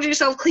 Pick up after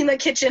yourself, clean the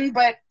kitchen.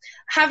 But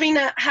having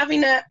a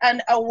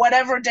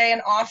whatever day,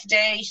 an off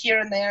day here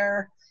and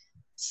there,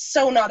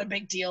 so not a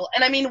big deal.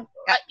 And I mean,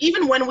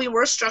 even when we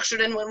were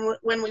structured and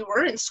when we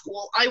were in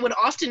school, I would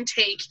often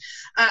take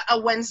a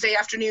Wednesday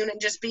afternoon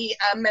and just be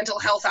a mental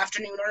health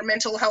afternoon or a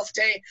mental health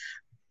day.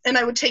 And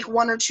I would take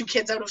 1 or 2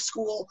 kids out of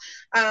school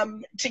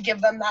to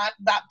give them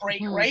that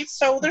break, right?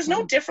 So there's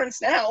no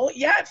difference now.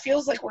 Yeah, it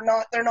feels like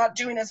they're not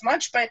doing as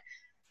much, but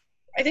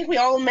I think we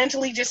all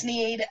mentally just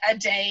need a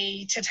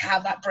day to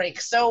have that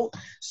break. So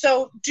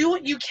do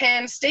what you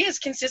can, stay as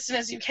consistent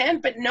as you can,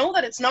 but know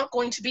that it's not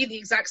going to be the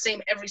exact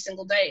same every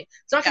single day.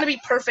 It's not going to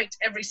be perfect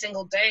every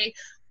single day.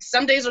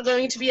 Some days are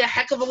going to be a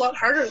heck of a lot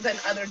harder than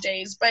other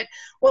days. But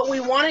what we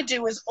want to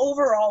do is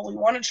overall, we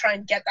want to try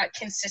and get that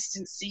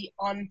consistency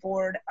on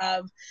board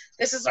of,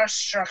 this is our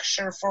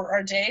structure for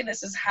our day.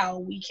 This is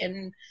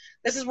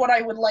what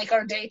I would like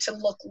our day to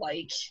look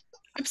like.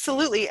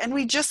 Absolutely. And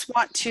we just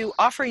want to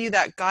offer you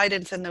that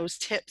guidance and those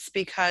tips,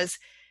 because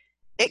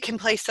it can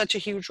play such a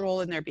huge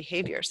role in their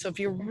behavior. So if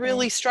you're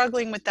really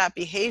struggling with that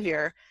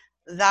behavior,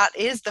 that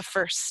is the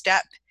first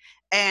step.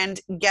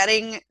 And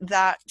getting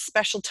that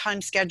special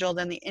time scheduled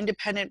and the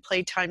independent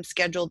playtime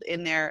scheduled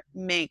in there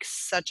makes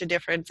such a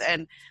difference.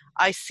 And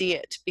I see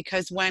it,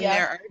 because when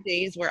there are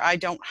days where I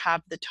don't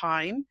have the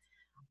time,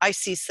 I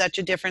see such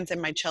a difference in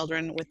my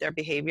children with their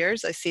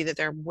behaviors. I see that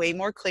they're way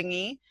more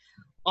clingy.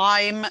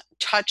 I'm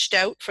touched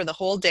out for the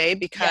whole day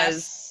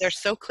because they're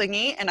so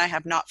clingy, and I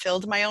have not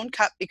filled my own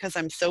cup because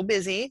I'm so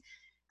busy,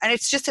 and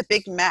it's just a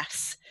big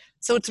mess.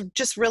 So it's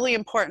just really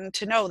important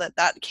to know that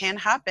that can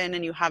happen,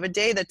 and you have a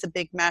day that's a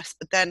big mess.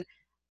 But then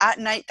at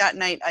night, that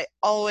night, I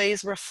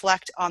always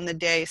reflect on the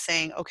day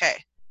saying,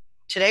 okay,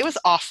 today was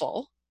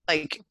awful.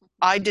 Like,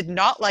 I did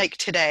not like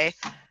today.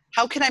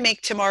 How can I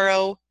make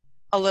tomorrow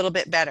a little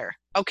bit better?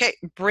 Okay,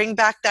 bring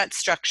back that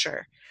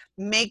structure.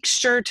 Make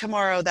sure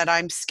tomorrow that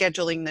I'm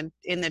scheduling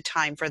in the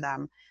time for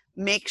them.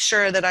 Make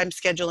sure that I'm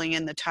scheduling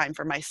in the time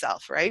for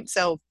myself, right?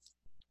 So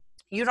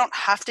you don't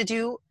have to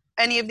do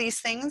any of these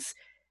things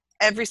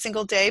every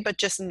single day, but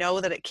just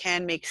know that it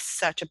can make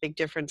such a big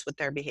difference with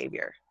their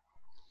behavior.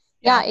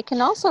 Yeah, it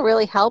can also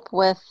really help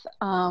with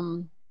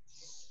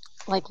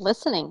like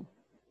listening.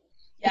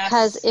 Yes.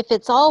 Because if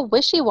it's all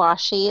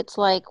wishy-washy, it's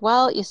like,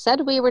 well, you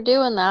said we were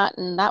doing that,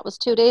 and that was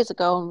 2 days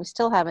ago, and we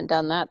still haven't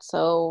done that.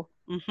 So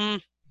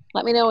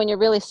let me know when you're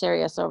really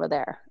serious over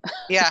there.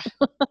 Yeah.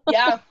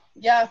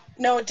 Yeah.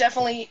 No, it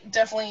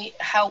definitely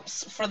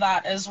helps for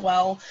that as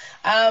well.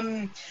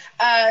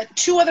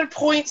 Two other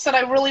points that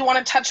I really want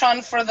to touch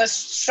on for the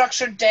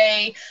structured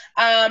day.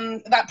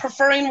 That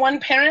preferring one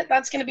parent,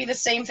 that's going to be the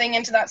same thing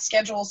into that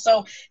schedule.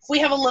 So if we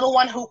have a little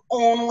one who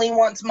only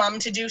wants mom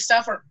to do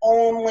stuff or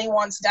only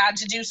wants dad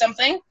to do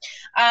something,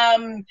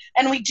 and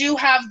we do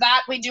have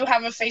a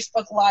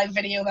Facebook Live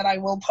video that I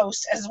will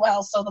post as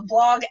well. So the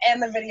blog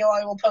and the video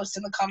I will post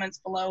in the comments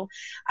below,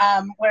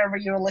 wherever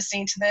you're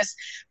listening to this.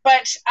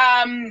 But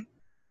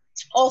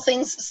all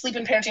things sleep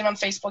and parenting on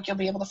Facebook, you'll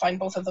be able to find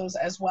both of those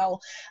as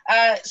well.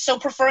 So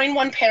preferring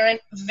one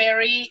parent,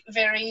 very,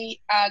 very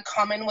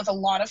common with a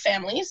lot of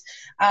families.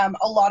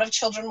 A lot of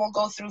children will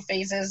go through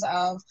phases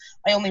of,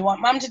 I only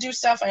want mom to do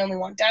stuff, I only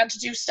want dad to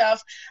do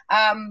stuff.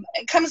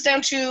 It comes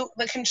down to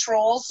the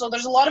control. So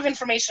there's a lot of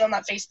information on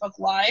that Facebook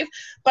Live,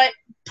 but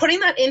putting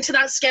that into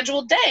that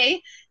scheduled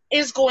day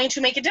is going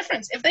to make a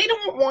difference. If they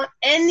don't want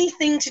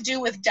anything to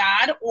do with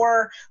dad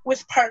or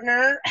with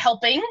partner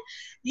helping,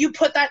 you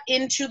put that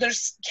into their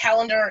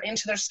calendar,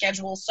 into their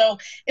schedule. So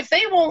if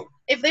they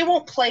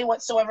won't play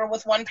whatsoever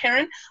with one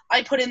parent,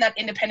 I put in that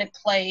independent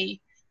play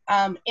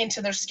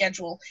into their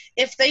schedule.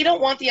 If they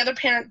don't want the other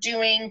parent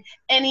doing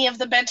any of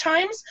the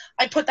bedtimes,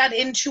 I put that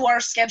into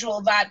our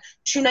schedule that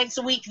 2 nights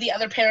a week the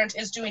other parent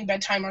is doing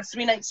bedtime, or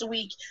 3 nights a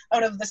week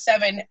out of the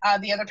 7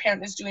 the other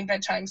parent is doing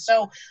bedtime.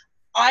 So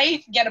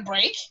I get a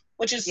break,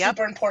 which is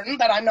super important,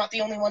 that I'm not the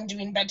only one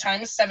doing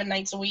bedtime 7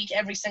 nights a week,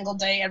 every single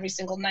day, every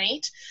single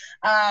night,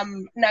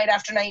 night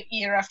after night,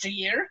 year after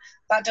year.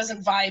 That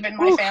doesn't vibe in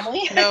my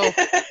family. No,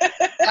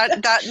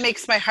 that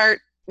makes my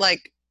heart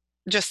like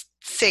just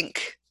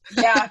sink.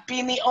 Yeah,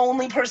 being the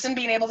only person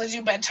being able to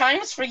do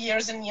bedtimes for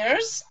years and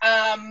years.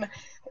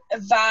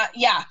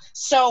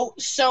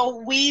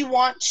 So we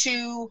want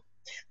to,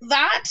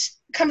 that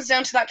comes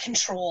down to that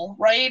control,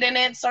 right? And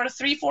it's our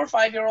 3, 4,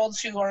 5-year-olds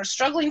who are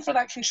struggling for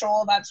that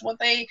control. That's what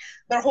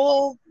their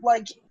whole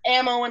like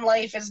ammo in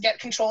life is, get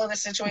control of the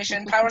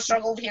situation. Power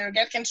struggle here,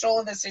 get control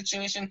of the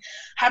situation.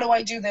 How do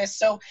I do this?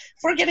 So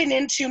if we're getting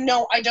into,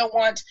 no, I don't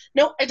want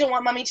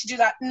mommy to do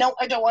that. No,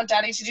 I don't want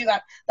daddy to do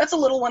that. That's a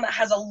little one that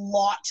has a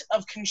lot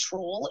of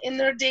control in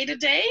their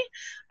day-to-day,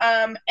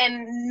 and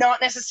not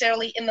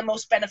necessarily in the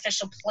most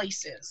beneficial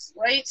places,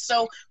 right?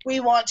 So we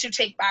want to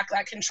take back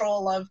that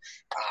control of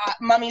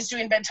mommy's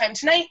doing bedtime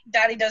tonight,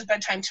 daddy does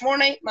bedtime tomorrow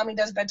night, mommy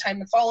does bedtime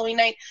the following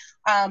night,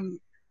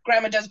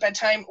 grandma does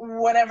bedtime,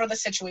 whatever the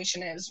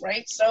situation is,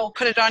 right? So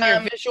put it on your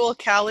visual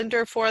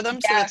calendar for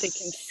them so that they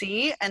can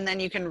see, and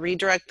then you can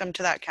redirect them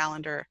to that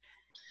calendar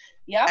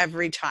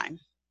every time.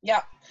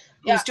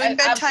 Who's doing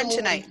bedtime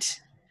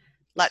tonight?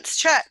 Let's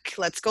check.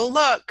 Let's go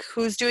look.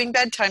 Who's doing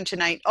bedtime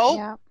tonight?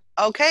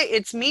 Okay,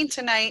 it's me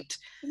tonight.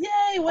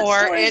 Yay! What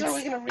or stories it's are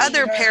we going to read?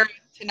 other parents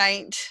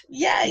tonight.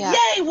 Yay!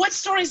 What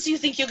stories do you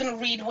think you're going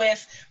to read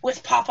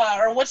with Papa,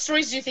 or what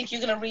stories do you think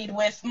you're going to read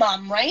with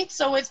Mom, right?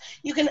 So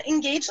you can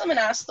engage them and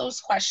ask those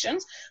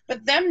questions,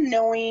 but them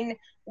knowing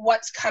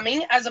what's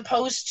coming, as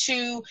opposed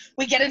to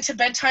we get into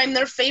bedtime,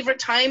 their favorite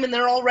time, and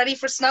they're all ready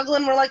for snuggle,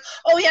 and we're like,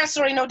 oh yeah,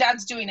 sorry, no,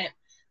 dad's doing it.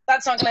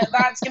 That's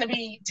gonna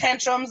be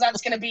tantrums.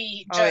 That's gonna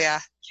be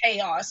just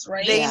chaos,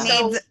 right?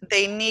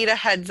 They need a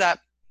heads up.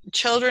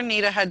 Children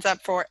need a heads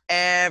up for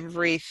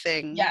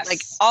everything. Yes.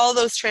 Like all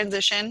those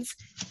transitions,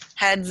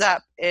 heads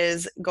up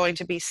is going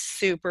to be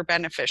super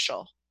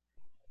beneficial.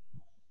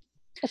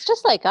 It's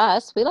just like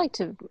us. We like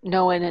to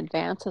know in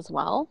advance as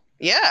well.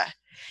 Yeah.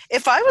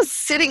 If I was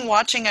sitting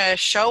watching a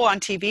show on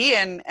TV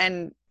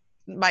and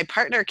my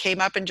partner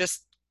came up and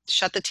just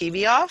shut the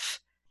TV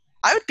off,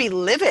 I would be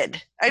livid.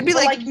 I'd be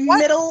like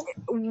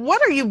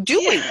what are you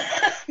doing?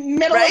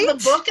 Middle of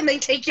the book, and they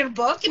take your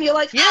book, and you're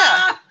like,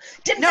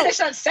 didn't finish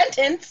that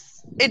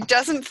sentence. It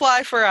doesn't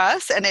fly for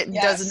us, and it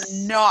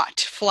does not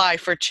fly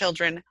for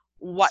children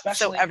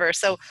whatsoever.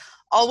 Especially. So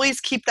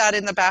always keep that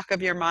in the back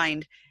of your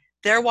mind.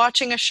 They're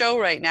watching a show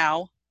right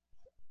now.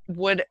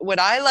 Would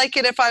I like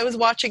it if I was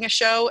watching a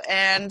show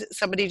and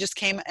somebody just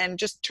came and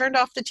just turned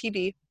off the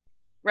TV,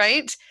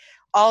 right?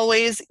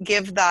 Always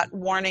give that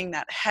warning,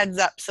 that heads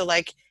up. So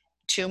like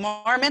 2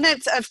 more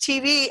minutes of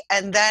TV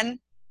and then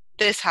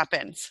this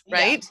happens,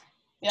 right?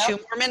 2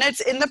 more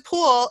minutes in the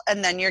pool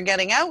and then you're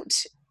getting out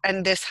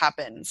and this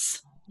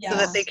happens. So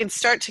that they can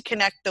start to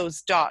connect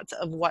those dots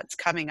of what's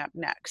coming up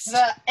next.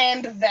 The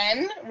and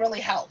then really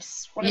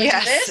helps. We're going to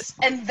do this,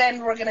 and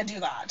then we're going to do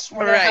that.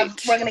 We're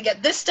going to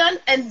get this done,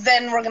 and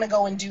then we're going to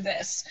go and do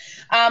this.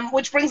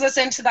 Which brings us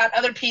into that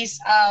other piece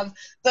of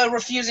the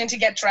refusing to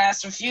get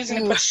dressed,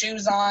 refusing to put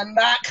shoes on,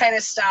 that kind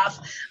of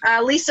stuff.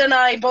 Lisa and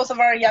I, both of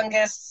our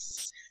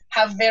youngest,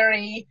 have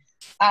very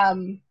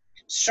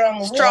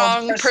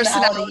strong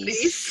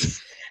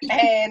personalities.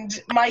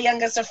 And my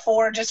youngest of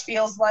 4 just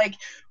feels like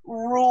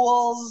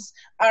rules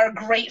are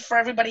great for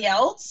everybody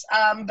else,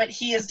 but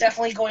he is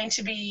definitely going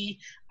to be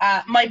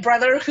my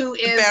brother, who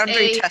is a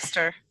boundary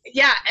tester.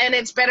 Yeah, and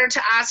it's better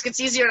to ask. It's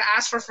easier to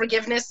ask for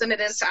forgiveness than it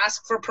is to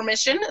ask for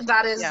permission.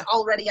 That is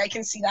already, I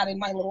can see that in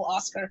my little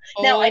Oscar.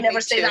 Now, I never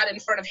say that in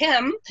front of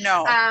him.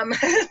 No.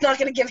 Not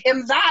going to give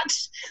him that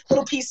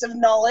little piece of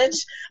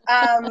knowledge.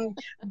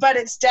 But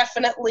it's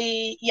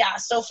definitely,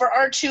 so for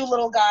our 2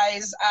 little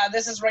guys,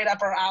 this is right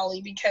up our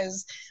alley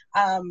because,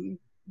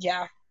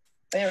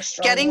 they are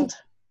strong.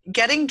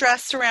 Getting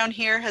dressed around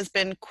here has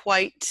been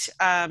quite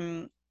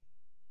the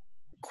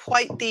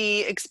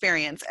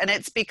experience, and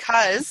it's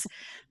because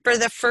for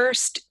the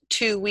first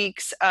 2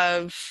 weeks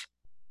of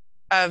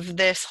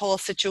this whole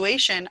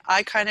situation,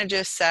 I kind of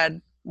just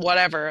said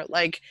whatever.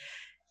 Like,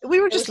 we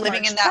were just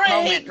living in that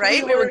moment,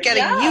 right? We were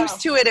getting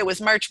used to it. It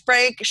was March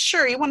break.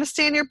 Sure, you want to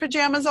stay in your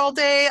pajamas all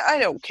day? I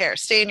don't care.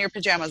 Stay in your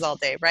pajamas all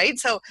day, right?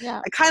 So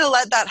I kind of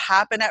let that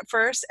happen at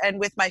first, and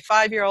with my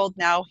 5-year-old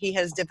now, he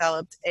has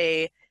developed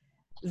a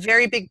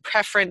very big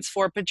preference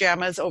for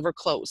pajamas over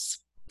clothes.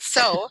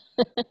 So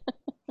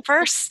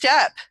first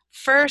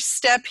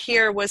step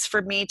here was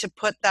for me to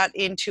put that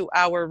into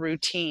our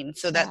routine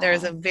so that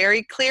there's a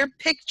very clear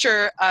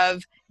picture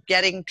of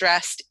getting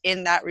dressed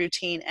in that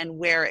routine and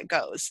where it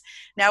goes.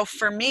 Now,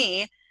 for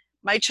me,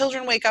 my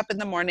children wake up in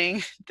the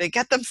morning, they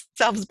get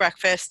themselves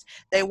breakfast,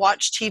 they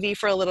watch TV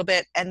for a little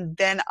bit, and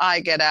then I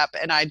get up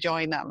and I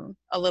join them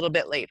a little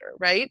bit later,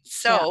 right?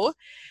 So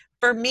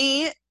for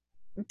me,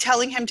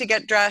 telling him to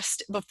get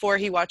dressed before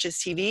he watches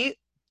TV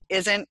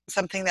isn't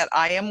something that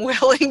I am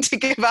willing to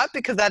give up,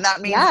 because then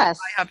that means I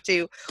have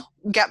to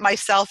get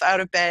myself out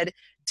of bed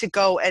to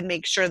go and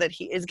make sure that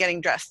he is getting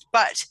dressed.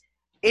 But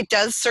it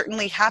does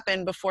certainly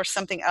happen before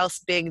something else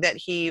big that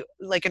he,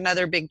 like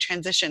another big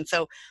transition.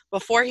 So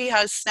before he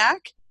has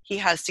snack, he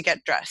has to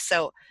get dressed.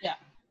 So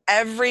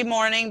every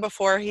morning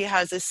before he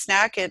has his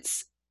snack,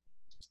 it's,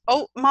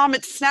 oh, Mom,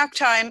 it's snack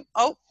time.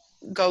 Oh,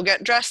 go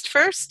get dressed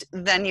first,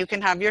 then you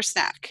can have your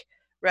snack.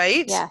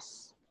 Right?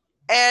 Yes.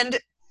 And,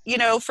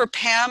 for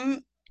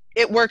Pam,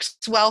 it works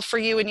well for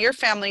you and your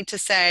family to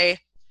say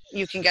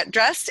you can get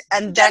dressed,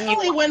 and then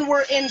definitely when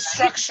we're in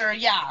structure,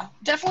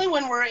 definitely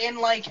when we're in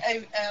like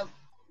a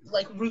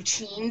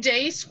routine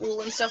day,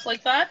 school and stuff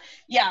like that,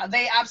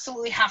 they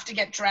absolutely have to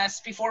get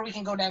dressed before we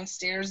can go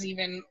downstairs.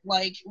 Even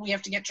like we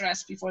have to get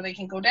dressed before they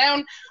can go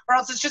down, or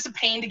else it's just a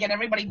pain to get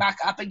everybody back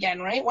up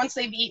again, right? Once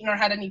they've eaten or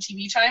had any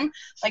TV time,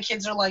 my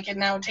kids are like, and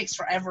now it takes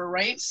forever,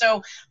 right?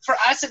 So for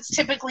us, it's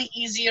typically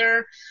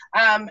easier.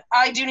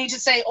 I do need to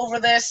say, over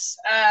this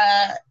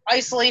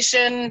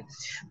isolation,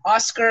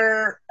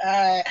 Oscar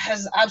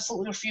has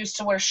absolutely refused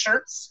to wear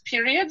shirts,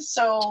 period.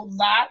 So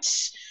that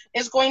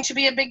is going to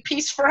be a big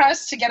piece for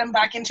us to get him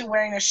back into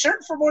wearing a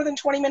shirt for more than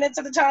 20 minutes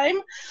at a time.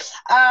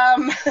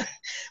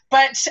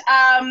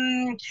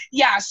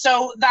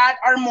 So that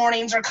our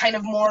mornings are kind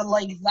of more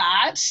like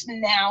that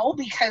now,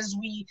 because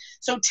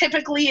so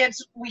typically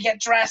we get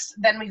dressed,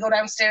 then we go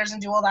downstairs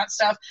and do all that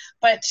stuff.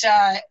 But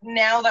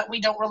now that we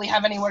don't really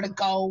have anywhere to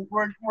go,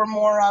 we're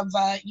more of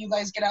you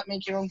guys get up,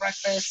 make your own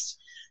breakfast,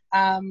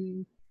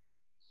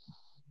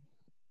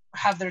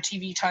 have their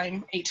TV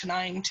time 8 to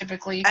 9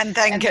 typically, and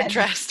then get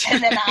dressed,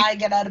 and then I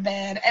get out of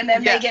bed, and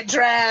then they get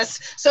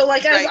dressed. So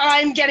like as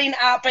I'm getting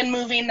up and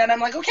moving, then I'm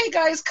like, okay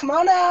guys, come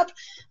on up,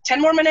 10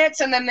 more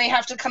minutes, and then they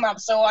have to come up.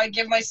 So I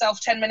give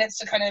myself 10 minutes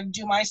to kind of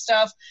do my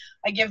stuff.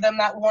 I give them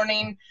that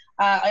warning.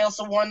 I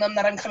also warn them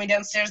that I'm coming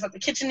downstairs, that the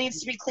kitchen needs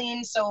to be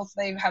clean. So if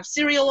they have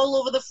cereal all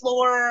over the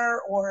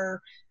floor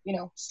or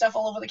stuff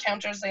all over the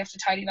counters, they have to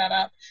tidy that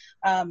up.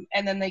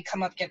 And then they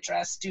come up, get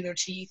dressed, do their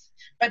teeth.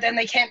 But then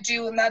they can't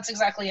do, and that's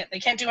exactly it, they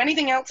can't do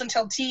anything else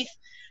until teeth.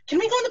 Can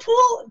we go in the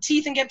pool?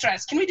 Teeth and get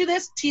dressed. Can we do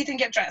this? Teeth and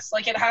get dressed.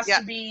 Like it has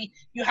to be,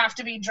 you have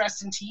to be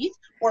dressed in teeth,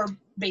 or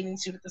bathing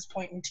suit at this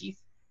point in teeth.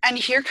 And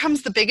here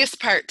comes the biggest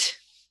part.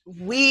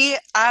 We,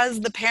 as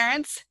the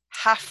parents,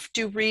 have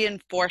to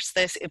reinforce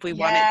this if we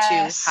want it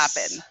to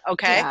happen.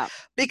 Okay? Yeah.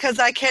 Because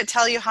I can't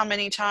tell you how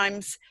many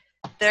times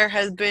there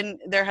has been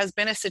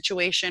a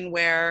situation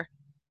where,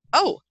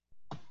 oh,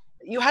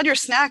 you had your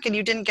snack and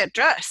you didn't get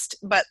dressed,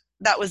 but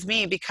that was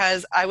me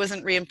because I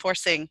wasn't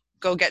reinforcing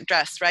go get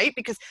dressed, right?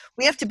 Because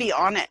we have to be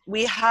on it.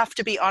 We have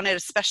to be on it,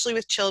 especially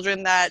with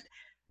children that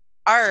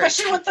are,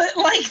 especially with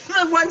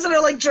the ones that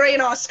are like Dre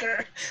and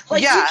Oscar.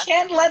 Like you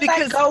can't let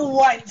that go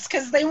once,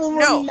 because they will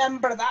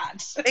remember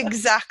that.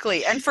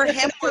 Exactly. And for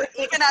him, we're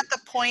even at the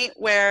point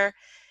where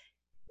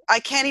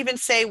I can't even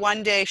say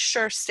one day,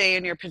 sure, stay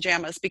in your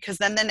pajamas, because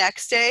then the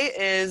next day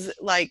is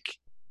like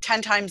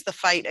 10 times the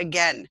fight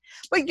again.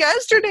 But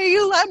yesterday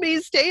you let me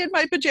stay in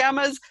my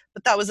pajamas,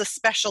 but that was a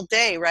special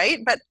day, right?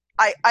 But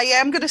I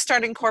am going to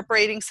start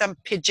incorporating some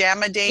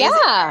pajama days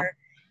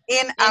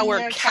in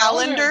our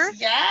calendar,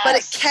 yes. But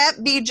it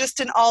can't be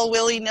just an all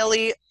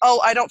willy-nilly, oh,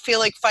 I don't feel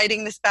like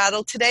fighting this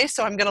battle today,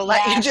 so I'm going to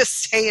let you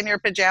just stay in your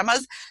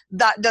pajamas.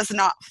 That does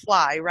not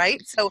fly, right?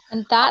 So,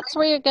 and that's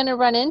where you're going to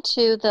run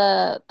into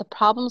the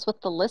problems with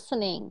the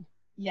listening.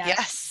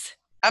 Yes,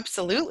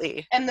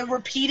 absolutely. And the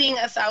repeating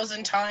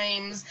 1,000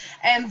 times,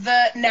 and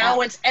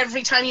it's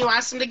every time you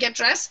ask them to get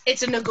dressed,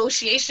 it's a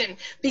negotiation,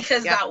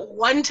 because that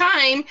one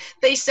time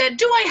they said,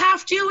 do I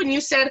have to? And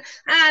you said,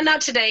 not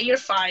today, you're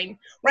fine,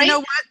 right? You know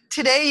what?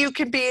 Today you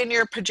can be in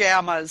your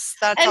pajamas.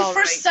 That's and all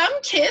for right.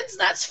 Some kids,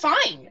 that's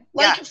fine.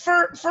 Like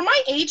for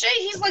my AJ,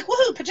 he's like,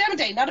 woohoo, pajama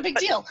day, not a big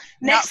deal.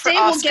 Next day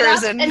we'll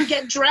get up and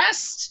get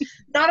dressed,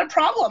 not a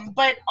problem.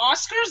 But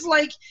Oscar's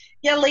like,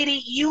 yeah,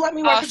 lady, you let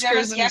me wear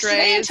pajamas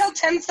yesterday until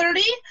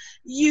 10:30.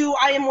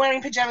 I am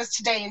wearing pajamas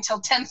today until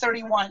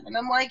 10:31. And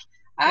I'm like,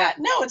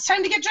 no, it's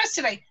time to get dressed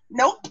today.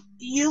 Nope,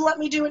 you let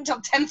me do it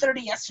until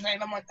 10:30 yesterday.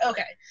 And I'm like,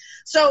 okay.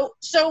 So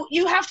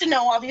you have to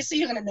know, obviously,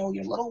 you're going to know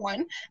your little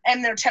one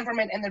and their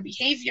temperament and their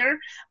behavior.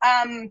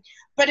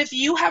 But if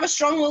you have a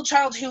strong-willed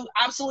child who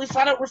absolutely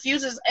flat out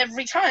refuses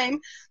every time,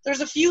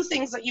 there's a few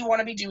things that you want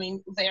to be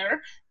doing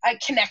there.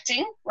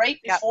 Connecting, right?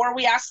 Before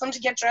we ask them to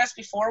get dressed,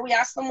 before we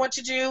ask them what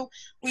to do,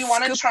 we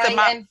want to try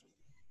and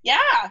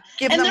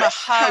give them a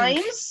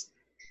hug.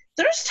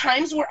 There's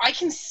times where I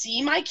can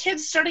see my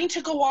kids starting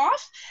to go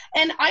off,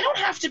 and I don't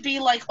have to be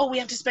like, oh, we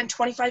have to spend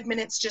 25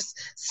 minutes just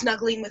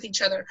snuggling with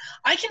each other.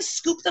 I can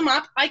scoop them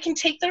up. I can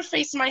take their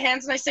face in my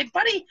hands, and I say,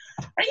 buddy,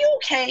 are you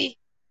okay?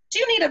 Do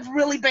you need a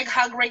really big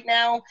hug right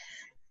now?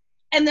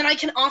 And then I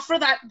can offer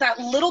that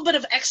little bit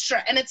of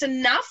extra, and it's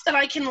enough that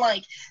I can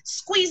like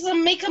squeeze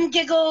them, make them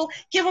giggle,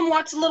 give them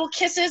lots of little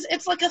kisses.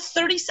 It's like a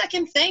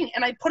 30-second thing,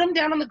 and I put them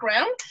down on the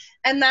ground,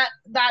 and that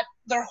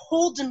their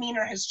whole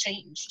demeanor has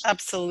changed.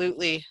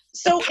 Absolutely.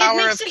 So the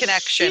power of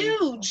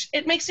connection.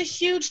 It makes a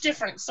huge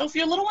difference. So if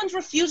your little one's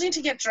refusing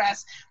to get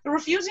dressed, they're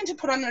refusing to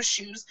put on their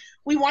shoes,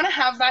 we want to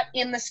have that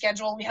in the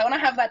schedule. We want to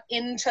have that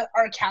into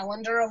our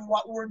calendar of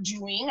what we're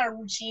doing, our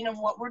routine of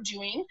what we're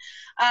doing.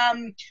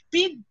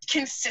 Be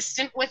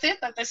consistent with it,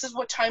 that this is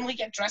what time we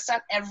get dressed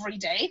at every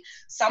day.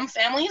 Some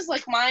families,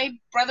 like my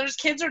brother's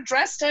kids, are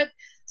dressed at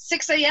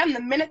 6 a.m.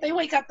 The minute they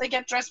wake up, they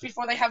get dressed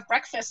before they have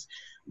breakfast.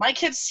 My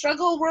kids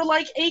struggle. We're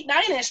like 8,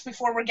 9-ish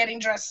before we're getting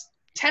dressed.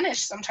 10-ish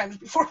sometimes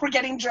before we're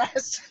getting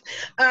dressed.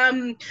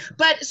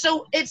 But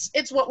so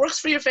it's what works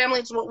for your family.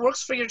 It's what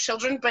works for your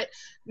children. But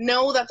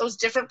know that those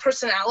different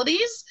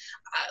personalities,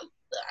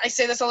 I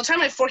say this all the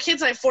time. I have 4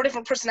 kids. I have 4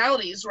 different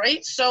personalities,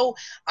 right? So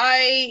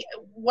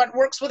what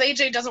works with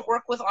AJ doesn't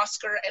work with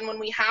Oscar. And when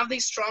we have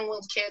these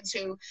strong-willed kids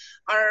who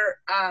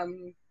are,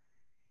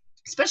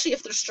 especially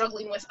if they're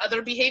struggling with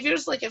other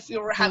behaviors, like if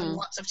you're having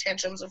lots of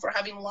tantrums, if we're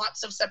having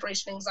lots of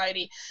separation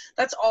anxiety,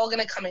 that's all going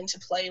to come into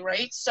play,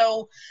 right?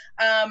 So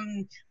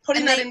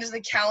putting that into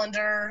the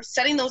calendar,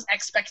 setting those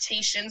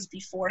expectations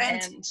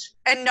beforehand.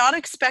 And not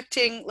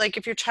expecting, like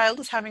if your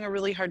child is having a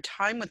really hard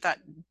time with that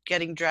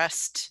getting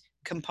dressed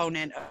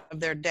component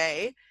of their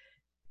day,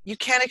 you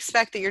can't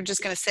expect that you're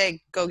just going to say,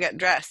 go get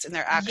dressed, and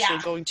they're actually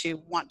going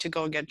to want to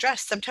go and get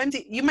dressed. Sometimes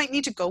you might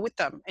need to go with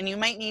them, and you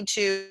might need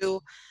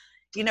to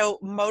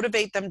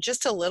motivate them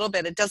just a little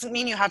bit. It doesn't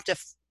mean you have to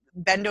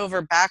bend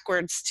over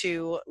backwards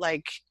to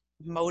like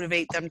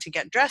motivate them to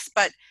get dressed,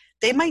 but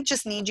they might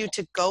just need you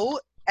to go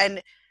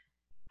and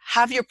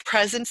have your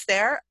presence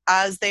there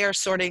as they are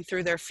sorting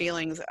through their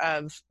feelings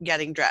of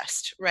getting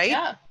dressed, right?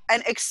 Yeah.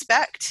 And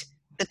expect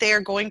that they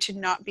are going to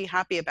not be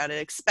happy about it.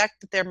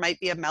 Expect that there might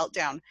be a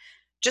meltdown.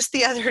 Just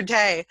the other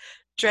day,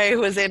 Dre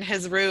was in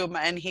his room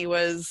and he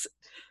was,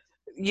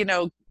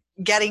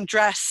 getting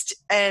dressed,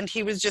 and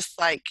he was just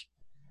like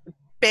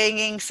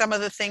banging some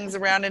of the things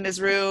around in his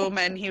room,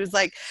 and he was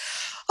like,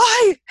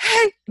 I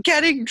hate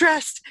getting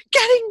dressed.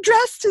 Getting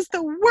dressed is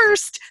the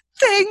worst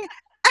thing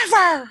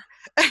ever.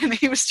 And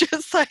he was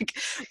just like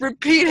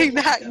repeating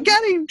that.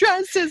 Getting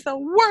dressed is the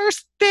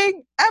worst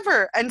thing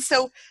ever. And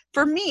so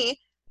for me,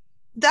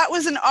 that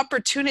was an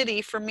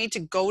opportunity for me to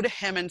go to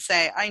him and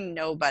say, I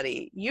know,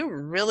 buddy, you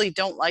really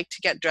don't like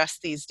to get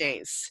dressed these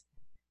days,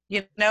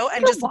 and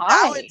just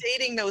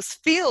validating those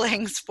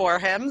feelings for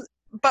him.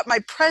 But my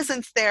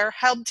presence there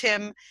helped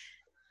him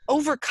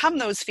overcome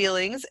those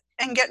feelings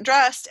and get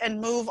dressed and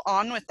move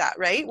on with that,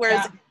 right?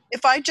 Whereas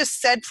if I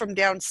just said from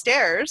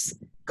downstairs,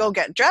 go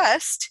get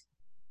dressed,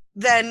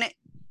 then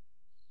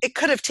it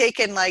could have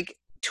taken like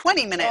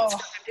 20 minutes for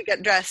him to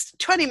get dressed,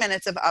 20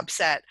 minutes of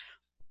upset,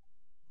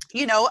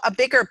 a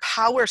bigger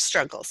power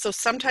struggle. So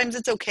sometimes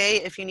it's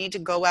okay if you need to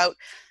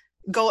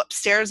go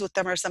upstairs with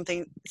them or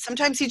something.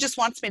 Sometimes he just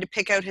wants me to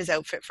pick out his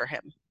outfit for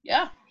him.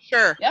 Yeah.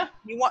 Sure. Yeah.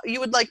 You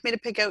would like me to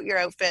pick out your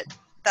outfit?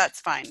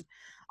 That's fine.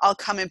 I'll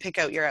come and pick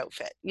out your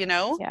outfit,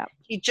 Yeah.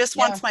 He just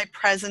wants my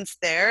presence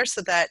there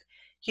so that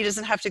he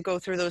doesn't have to go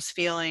through those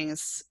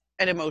feelings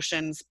and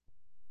emotions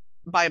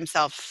by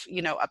himself,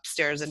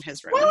 upstairs in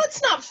his room. Well,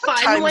 it's not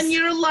fun when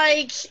you're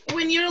like,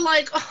 when you're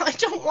like, oh, I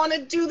don't want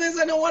to do this,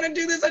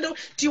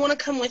 do you want to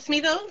come with me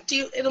though?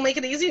 It'll make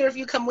it easier if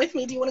you come with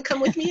me. Do you want to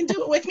come with me and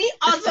do it with me?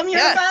 Awesome,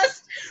 you're the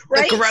best,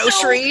 right? The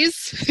groceries.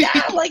 So,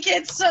 yeah, like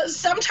it's,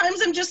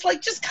 sometimes I'm just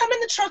like, just come in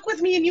the truck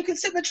with me and you can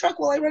sit in the truck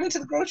while I run into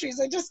the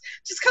groceries. Just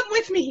come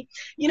with me.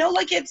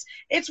 Like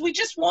we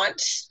just want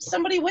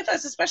somebody with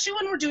us, especially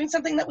when we're doing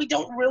something that we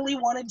don't really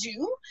want to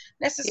do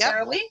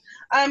necessarily.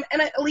 Yep.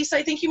 And Lisa,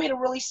 I think you made a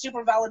really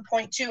super valid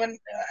point too, and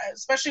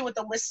especially with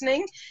the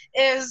listening,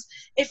 is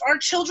if our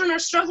children are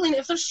struggling,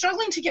 if they're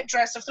struggling to get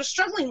dressed, if they're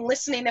struggling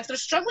listening, if they're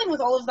struggling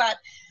with all of that,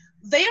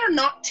 they are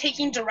not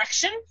taking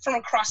direction from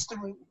across the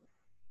room.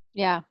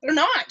 Yeah.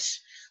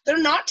 They're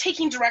not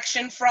taking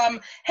direction from,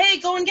 hey,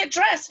 go and get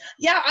dressed.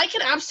 Yeah, I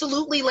can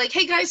absolutely, like,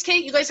 hey guys,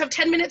 Kate, you guys have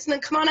 10 minutes and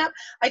then come on up.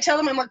 I tell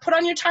them, I'm like, put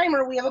on your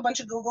timer. We have a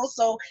bunch of Googles.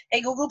 So, hey,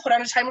 Google, put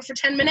on a timer for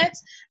 10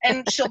 minutes.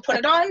 And she'll put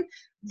it on.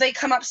 They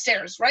come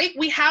upstairs, right?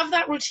 We have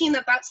that routine,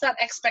 that's that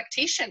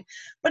expectation.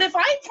 But if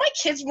my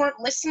kids weren't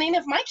listening,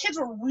 if my kids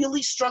were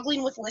really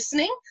struggling with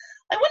listening,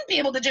 I wouldn't be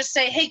able to just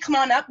say, hey, come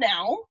on up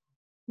now.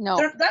 No.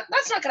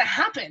 That's not going to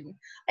happen.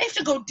 I have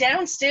to go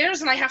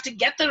downstairs and I have to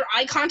get their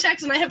eye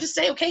contact and I have to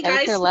say, okay,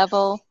 guys, their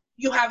level.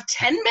 You have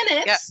 10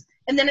 minutes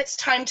and then it's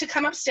time to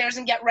come upstairs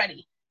and get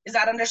ready. Is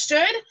that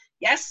understood?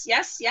 Yes.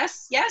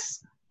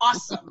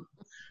 Awesome.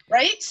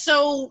 Right?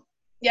 So,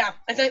 yeah,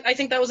 I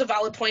think that was a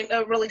valid point,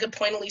 a really good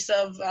point,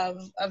 Elisa,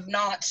 of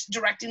not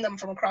directing them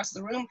from across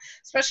the room,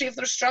 especially if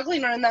they're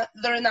struggling or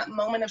they're in that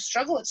moment of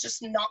struggle. It's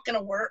just not going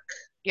to work.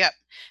 Yep.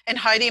 And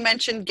Heidi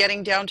mentioned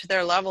getting down to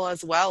their level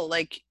as well,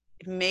 like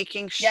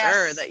making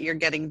sure that you're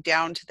getting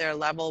down to their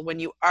level when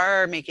you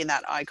are making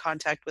that eye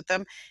contact with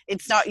them.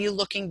 It's not you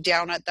looking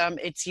down at them,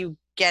 it's you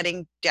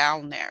getting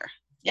down there.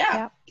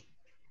 Yeah.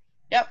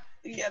 Yep.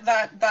 Yeah,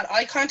 that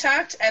eye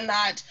contact and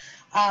that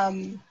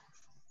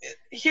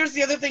here's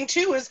the other thing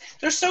too, is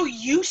they're so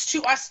used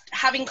to us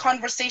having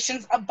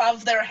conversations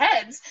above their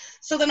heads.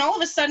 So then all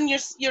of a sudden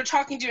you're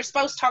talking to your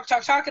spouse, talk,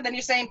 and then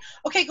you're saying,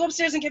 okay, go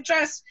upstairs and get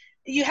dressed.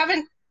 You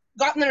haven't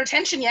gotten their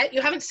attention yet.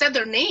 You haven't said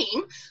their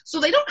name. So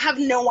they don't have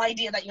no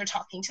idea that you're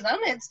talking to them.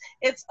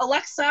 It's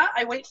Alexa.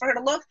 I wait for her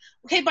to look.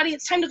 Okay, buddy,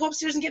 it's time to go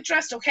upstairs and get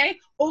dressed. Okay,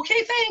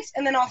 thanks.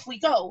 And then off we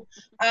go.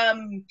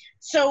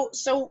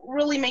 So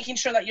really making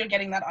sure that you're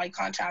getting that eye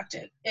contact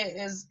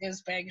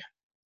is big.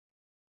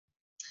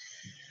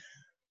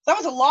 That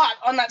was a lot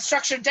on that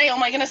structured day. Oh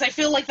my goodness, I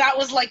feel like that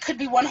was could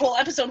be one whole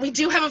episode. We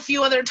do have a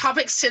few other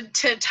topics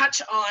to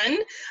touch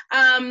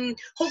on.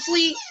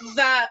 Hopefully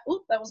that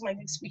was my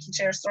big squeaky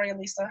chair. Sorry,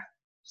 Lisa.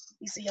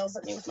 Lisa yells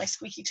at me with my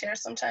squeaky chair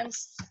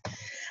sometimes.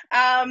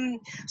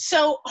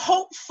 So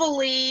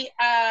hopefully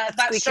that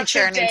squeaky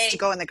chair needs to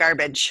go in the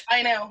garbage.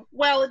 I know.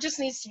 Well, it just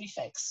needs to be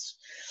fixed.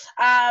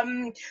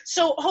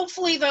 So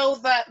hopefully though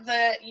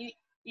that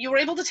you were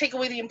able to take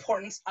away the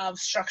importance of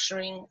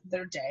structuring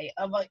their day,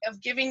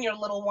 of giving your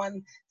little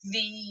one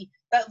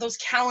those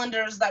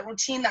calendars, that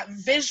routine, that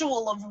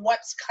visual of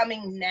what's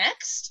coming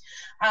next.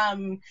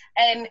 And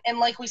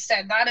like we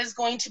said, that is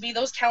going to be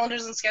those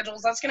calendars and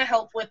schedules. That's going to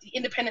help with the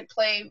independent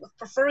play, with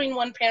preferring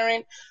one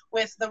parent,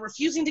 with the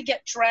refusing to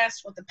get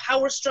dressed, with the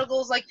power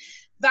struggles. Like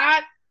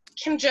that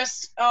can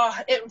just,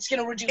 it's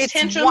going to reduce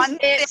tantrums. It's one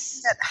thing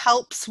that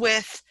helps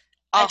with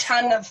a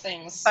ton of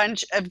things.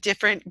 Bunch of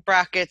different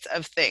brackets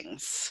of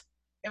things.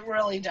 It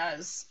really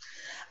does.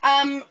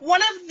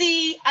 One of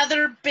the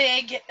other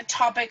big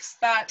topics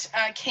that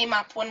came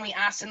up when we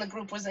asked in the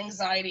group was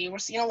anxiety. We're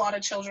seeing a lot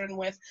of children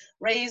with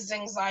raised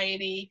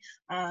anxiety.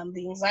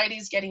 The anxiety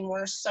is getting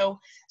worse.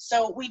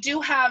 So we do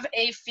have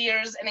a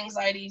Fears and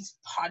Anxieties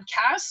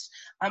podcast.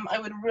 I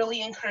would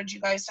really encourage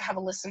you guys to have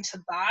a listen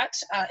to that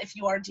if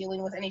you are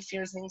dealing with any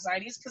fears and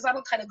anxieties, because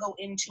that'll kind of go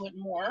into it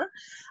more.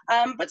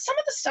 But some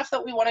of the stuff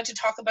that we wanted to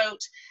talk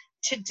about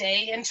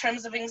today in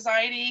terms of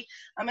anxiety,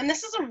 and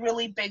this is a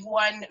really big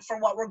one for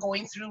what we're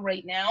going through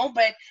right now,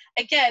 but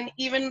again,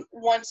 even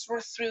once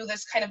we're through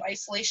this kind of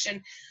isolation,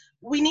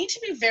 we need to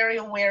be very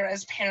aware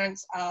as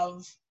parents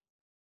of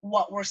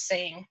what we're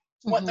saying,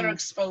 what they're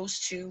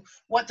exposed to,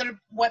 what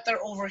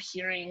they're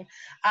overhearing,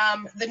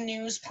 the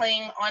news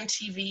playing on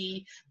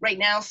TV right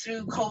now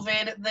through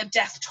COVID, the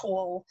death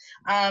toll.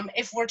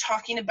 If we're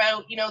talking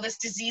about, this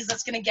disease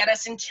that's going to get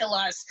us and kill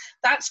us,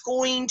 that's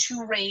going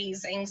to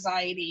raise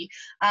anxiety.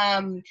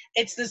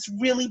 It's this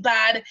really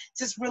bad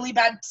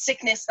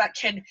sickness that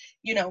can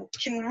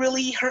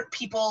really hurt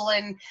people.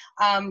 And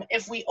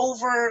if we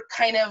over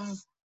kind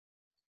of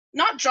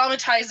not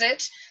dramatize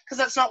it, because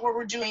that's not what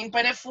we're doing,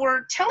 but if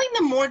we're telling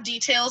them more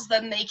details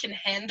than they can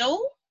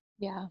handle,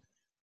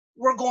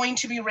 we're going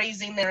to be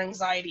raising their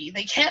anxiety.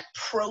 They can't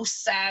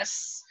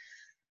process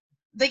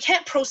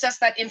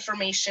that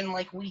information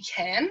like we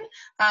can.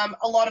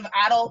 A lot of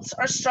adults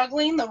are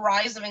struggling. The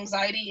rise of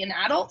anxiety in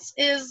adults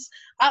is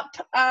up.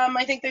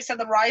 I think they said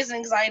the rise in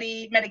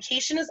anxiety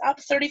medication is up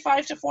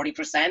 35 to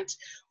 40%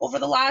 over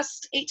the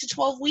last 8 to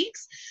 12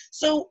 weeks.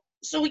 So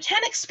we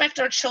can't expect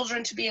our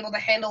children to be able to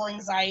handle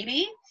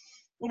anxiety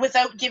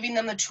without giving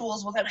them the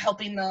tools, without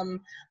helping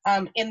them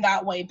in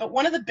that way. But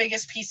one of the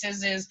biggest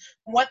pieces is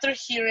what they're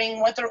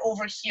hearing, what they're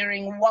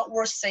overhearing, what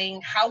we're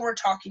saying, how we're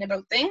talking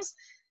about things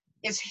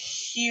is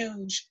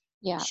huge,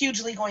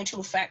 hugely going to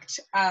affect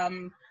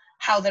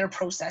how they're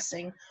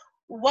processing.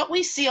 What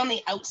we see on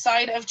the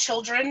outside of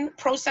children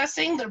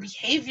processing, their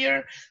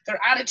behavior, their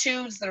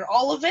attitudes, their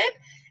all of it,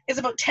 is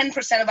about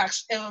 10%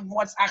 of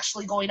what's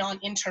actually going on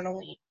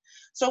internally.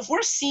 So if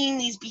we're seeing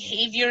these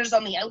behaviors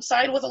on the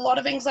outside with a lot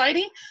of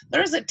anxiety,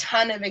 there's a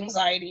ton of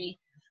anxiety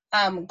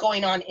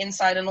going on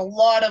inside, and a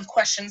lot of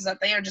questions that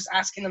they are just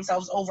asking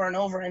themselves over and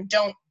over and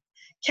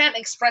can't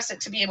express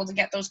it to be able to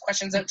get those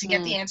questions out, to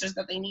get the answers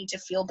that they need to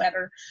feel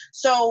better.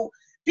 So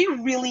be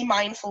really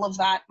mindful of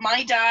that.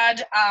 My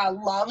dad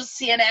loves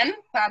CNN.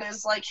 That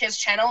is like his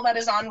channel that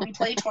is on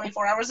replay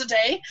 24 hours a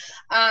day.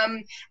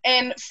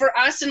 And for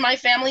us and my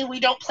family, we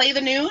don't play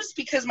the news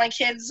because my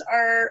kids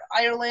are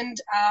Ireland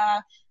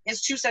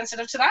is too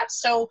sensitive to that.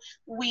 So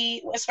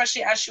we,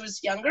 especially as she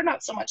was younger,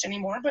 not so much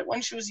anymore, but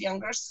when she was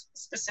younger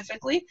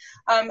specifically,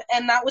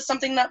 and that was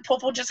something that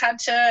Popo just had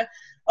to,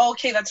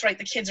 okay, that's right,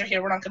 the kids are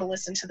here, we're not going to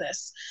listen to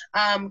this,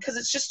 because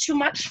it's just too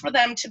much for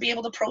them to be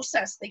able to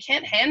process. They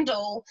can't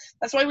handle,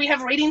 that's why we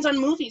have ratings on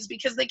movies,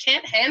 because they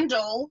can't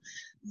handle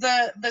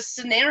the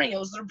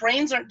scenarios. Their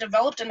brains aren't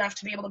developed enough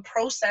to be able to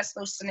process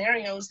those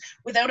scenarios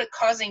without it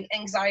causing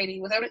anxiety,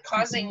 without it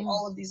causing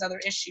all of these other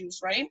issues,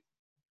 right?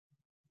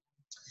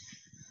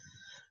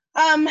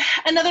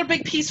 Another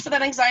big piece for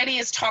that anxiety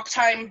is talk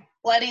time,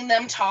 letting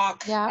them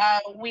talk.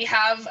 We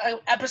have an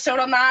episode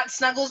on that,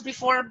 snuggles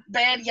before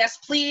bed, yes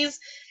please.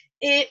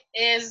 It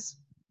is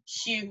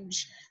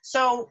huge.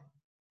 So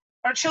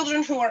our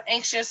children who are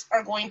anxious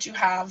are going to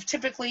have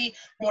typically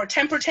more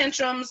temper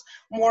tantrums,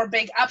 more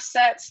big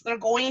upsets. They're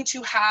going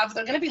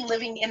to be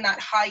living in that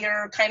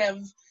higher kind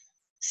of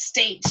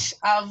state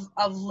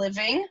of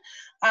living.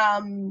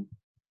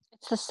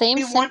 It's the same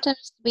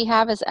symptoms we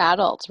have as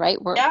adults,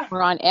 right?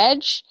 We're on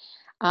edge.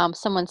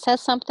 Someone says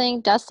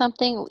something, does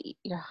something,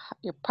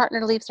 your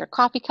partner leaves their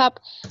coffee cup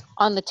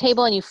on the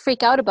table and you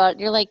freak out about it.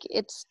 You're like,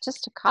 it's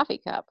just a coffee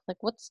cup. Like,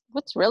 what's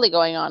really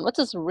going on? What's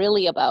this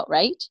really about,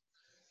 right?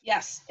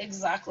 Yes,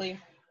 exactly.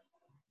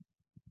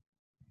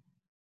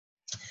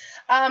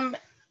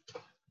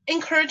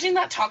 Encouraging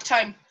that talk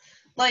time.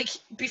 Like,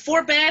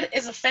 before bed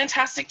is a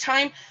fantastic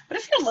time, but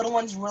if your little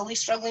one's really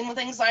struggling with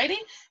anxiety,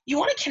 you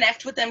want to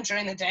connect with them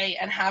during the day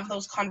and have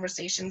those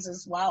conversations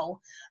as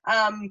well.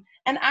 And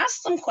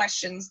ask them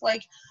questions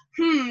like,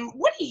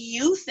 what do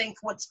you think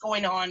what's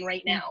going on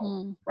right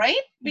now? Right?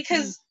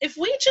 Because if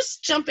we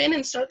just jump in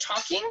and start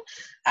talking,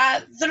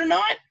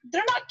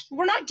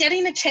 we're not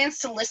getting a chance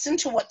to listen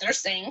to what they're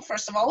saying,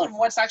 first of all, of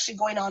what's actually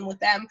going on with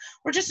them.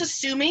 We're just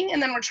assuming,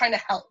 and then we're trying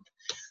to help.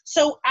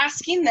 So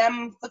asking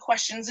them the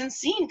questions and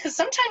seeing, because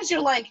sometimes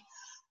you're like,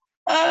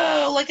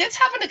 oh, like it's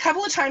happened a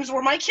couple of times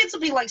where my kids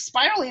will be like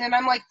spiraling and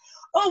I'm like,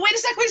 oh, wait a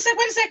sec.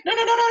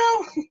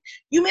 No.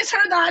 You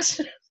misheard that.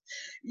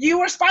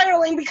 You are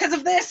spiraling because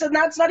of this and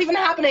that's not even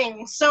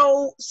happening.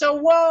 So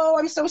whoa,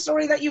 I'm so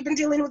sorry that you've been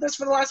dealing with this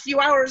for the last few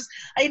hours.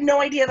 I had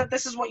no idea that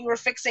this is what you were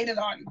fixated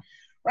on.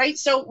 Right?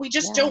 So we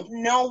just don't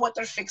know what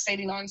they're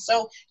fixating on.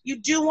 So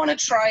you do want to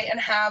try and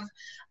have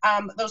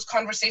those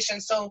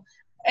conversations. So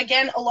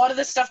again, a lot of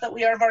the stuff that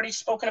we have already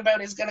spoken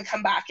about is going to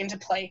come back into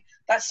play.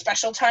 That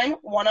special time,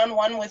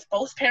 one-on-one with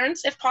both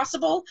parents, if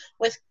possible,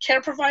 with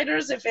care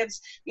providers, if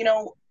it's,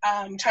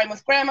 time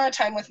with grandma,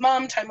 time with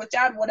mom, time with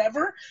dad,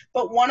 whatever.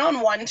 But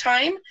one-on-one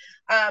time,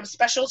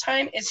 special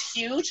time is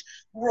huge.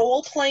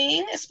 Role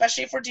playing,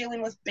 especially if we're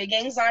dealing with big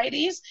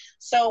anxieties.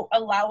 So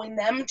allowing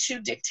them to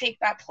dictate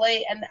that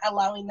play and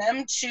allowing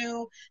them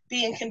to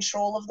be in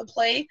control of the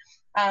play.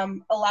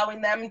 Allowing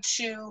them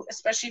to,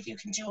 especially if you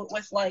can do it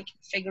with like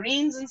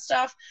figurines and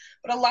stuff,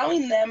 but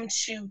allowing them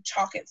to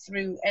talk it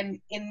through and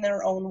in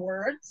their own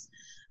words.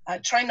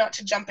 Try not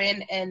to jump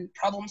in and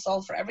problem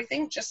solve for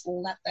everything, just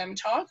let them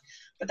talk.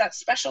 But that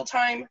special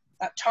time,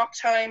 that talk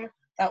time,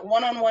 that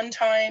one-on-one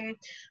time,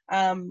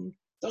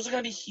 those are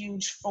going to be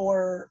huge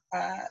for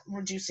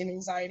reducing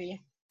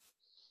anxiety.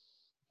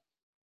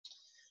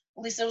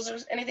 Lisa, was there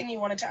anything you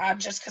wanted to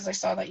add, just because I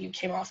saw that you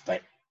came off,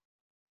 but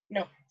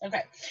no.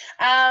 Okay.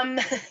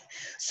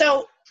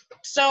 So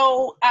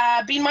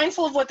being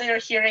mindful of what they are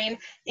hearing,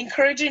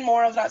 encouraging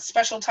more of that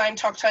special time,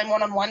 talk time,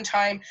 one-on-one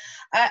time,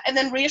 and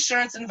then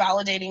reassurance and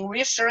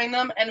reassuring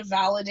them and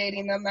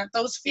validating them that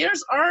those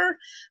fears are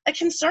a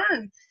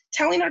concern.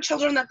 Telling our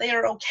children that they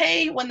are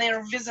okay when they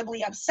are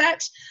visibly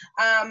upset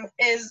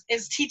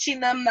is teaching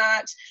them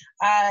that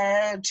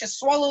to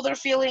swallow their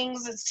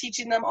feelings. It's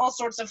teaching them all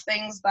sorts of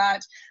things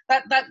that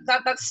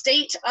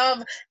state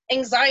of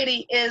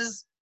anxiety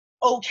is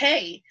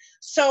okay.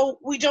 So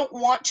we don't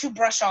want to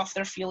brush off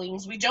their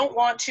feelings. We don't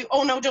want to,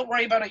 oh no, don't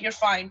worry about it, you're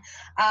fine.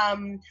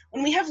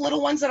 When we have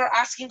little ones that are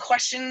asking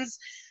questions,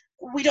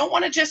 we don't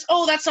want to just,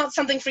 oh, that's not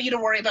something for you to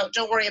worry about,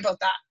 don't worry about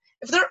that.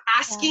 If they're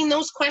asking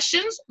those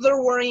questions,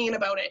 they're worrying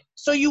about it.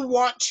 So you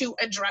want to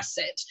address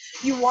it.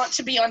 You want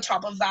to be on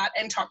top of that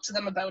and talk to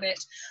them about it.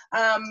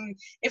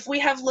 If we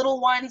have little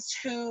ones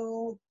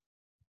who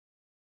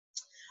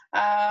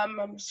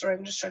I'm sorry,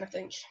 I'm just trying to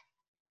think.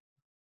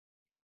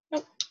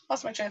 Nope,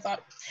 lost my train of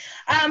thought.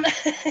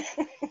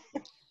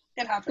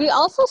 It happens. We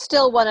also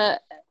still want to,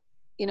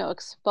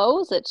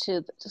 expose it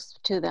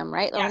to them,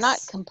 right? Yes. We're not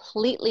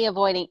completely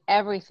avoiding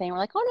everything. We're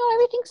like, oh no,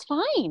 everything's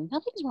fine.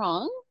 Nothing's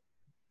wrong.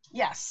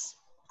 Yes,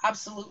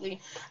 absolutely.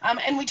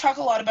 And we talk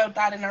a lot about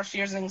that in our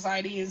fears and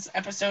anxieties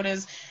episode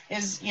is,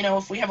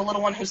 if we have a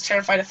little one who's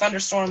terrified of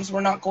thunderstorms,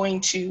 we're not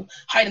going to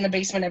hide in the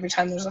basement every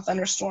time there's a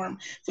thunderstorm.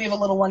 If we have a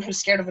little one who's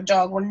scared of a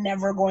dog, we're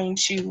never going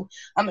to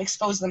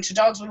expose them to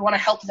dogs. We want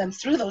to help them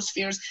through those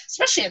fears,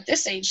 especially at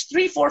this age,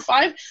 3, 4,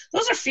 5.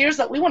 Those are fears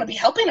that we want to be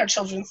helping our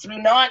children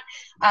through, not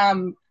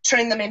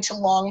turning them into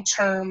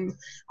long-term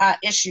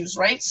issues,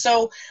 right?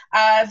 So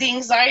the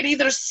anxiety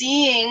they're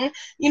seeing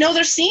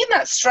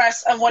that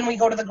stress of when we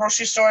go to the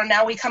grocery store and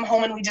now we come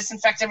home and we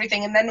disinfect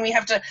everything and then we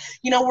have to,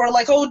 we're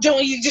like, oh,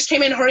 don't, you just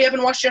came in, hurry up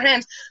and wash your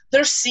hands.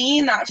 They're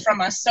seeing that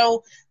from us.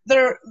 So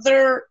they're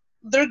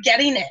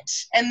getting it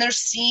and they're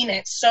seeing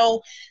it.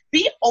 So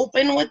be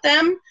open with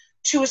them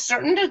to a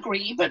certain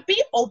degree, but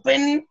be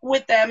open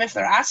with them. If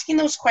they're asking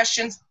those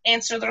questions,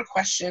 answer their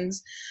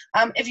questions.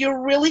 If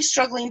you're really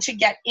struggling to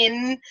get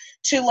into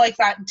like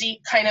that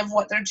deep kind of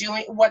what they're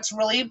doing, what's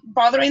really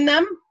bothering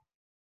them,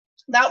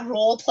 that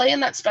role play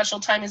and that special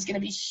time is going to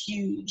be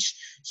huge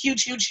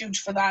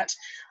for that.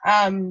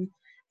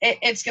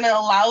 It's going to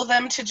allow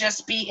them to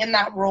just be in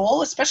that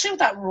role, especially with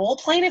that role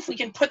playing. If we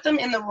can put them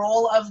in the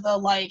role of the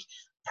like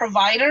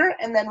provider,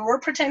 and then we're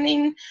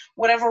pretending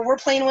whatever we're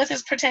playing with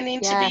is pretending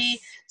to be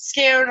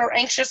scared or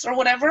anxious or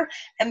whatever,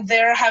 and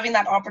they're having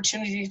that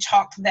opportunity to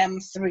talk them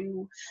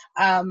through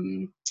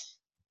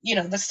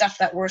the stuff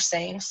that we're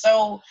saying.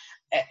 So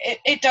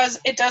it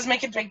does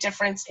make a big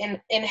difference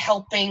in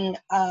helping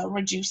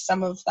reduce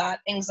some of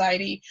that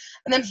anxiety.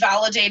 And then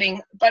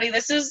validating, buddy,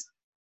 this is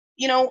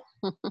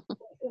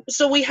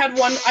so I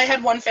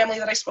had one family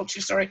that I spoke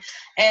to,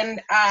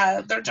 and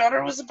their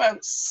daughter was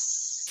about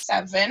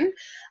 7,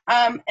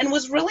 and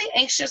was really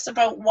anxious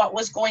about what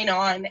was going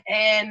on.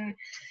 And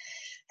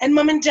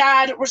mom and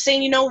dad were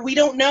saying, we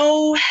don't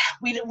know.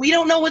 We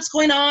don't know what's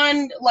going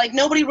on. Like,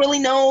 nobody really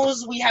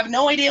knows. We have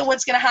no idea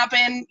what's going to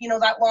happen,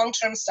 that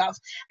long-term stuff.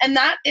 And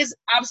that is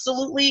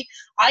absolutely,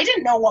 I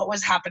didn't know what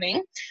was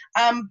happening.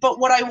 But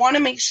what I want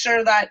to make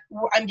sure that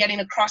I'm getting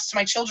across to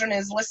my children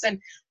is, listen,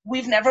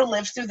 we've never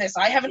lived through this.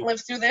 I haven't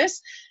lived through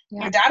this.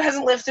 Yeah. Your dad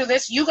hasn't lived through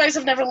this. You guys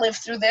have never lived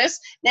through this.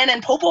 Nan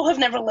and Popo have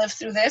never lived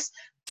through this.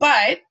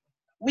 But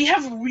we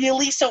have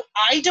so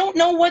I don't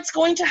know what's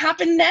going to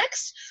happen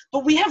next,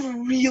 but we have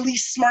really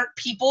smart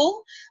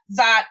people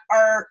that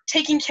are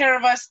taking care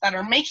of us, that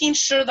are making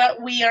sure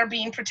that we are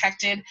being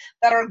protected,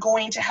 that are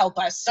going to help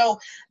us. So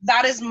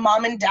that is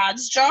mom and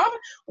dad's job.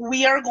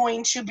 We are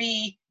going to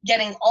be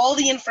getting all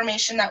the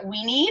information that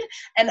we need,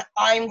 and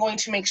I'm going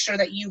to make sure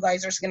that you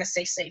guys are going to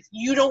stay safe.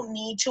 You don't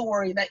need to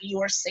worry that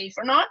you are safe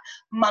or not.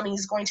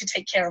 Mommy's going to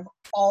take care of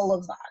all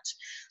of that.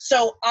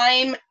 So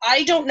I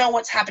don't know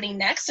what's happening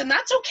next, and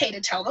that's okay to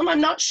tell them. I'm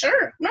not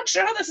sure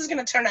how this is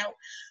going to turn out,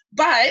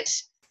 but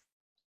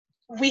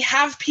we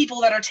have people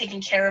that are taking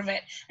care of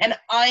it, and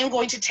I'm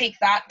going to take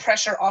that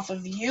pressure off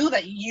of you,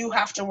 that you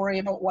have to worry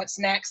about what's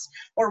next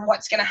or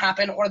what's going to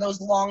happen or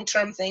those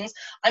long-term things.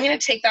 I'm going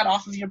to take that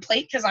off of your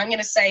plate, because I'm going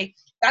to say,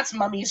 that's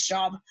mommy's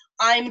job.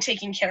 I'm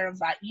taking care of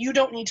that. You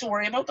don't need to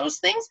worry about those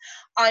things.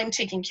 I'm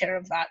taking care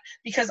of that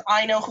because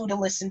I know who to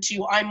listen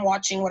to. I'm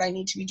watching what I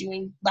need to be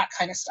doing, that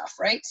kind of stuff,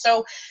 right?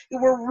 So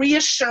we're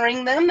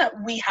reassuring them that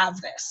we have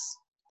this.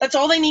 That's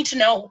all they need to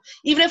know.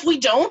 Even if we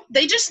don't,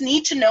 they just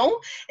need to know.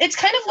 It's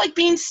kind of like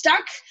being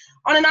stuck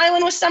on an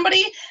island with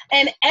somebody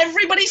and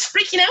everybody's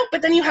freaking out,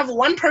 but then you have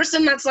one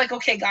person that's like,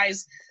 okay,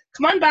 guys,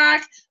 come on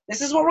back. This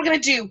is what we're going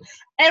to do.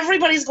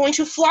 Everybody's going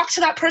to flock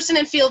to that person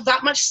and feel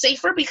that much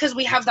safer because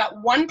we have that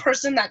one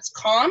person that's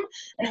calm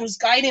and who's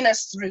guiding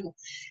us through.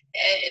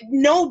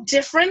 No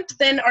different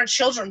than our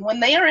children.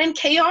 When they are in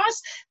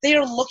chaos, they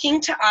are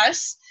looking to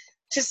us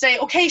to say,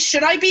 okay,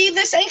 should I be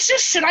this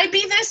anxious? Should I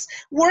be this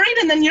worried?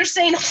 And then you're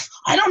saying,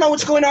 I don't know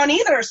what's going on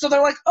either. So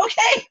they're like,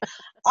 okay,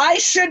 I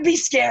should be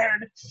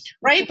scared,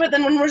 right? But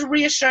then when we're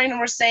reassuring and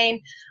we're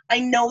saying, I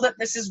know that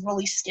this is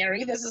really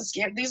scary. This is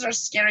scary. These are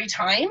scary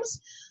times.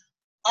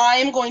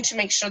 I'm going to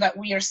make sure that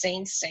we are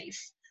staying safe.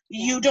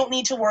 You don't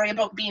need to worry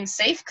about being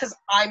safe because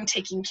I'm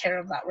taking care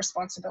of that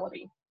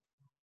responsibility.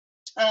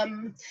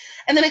 And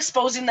then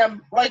exposing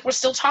them, like we're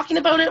still talking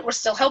about it, we're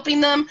still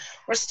helping them,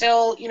 we're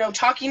still,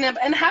 talking them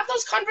and have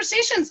those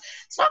conversations.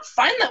 It's not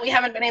fun that we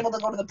haven't been able to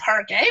go to the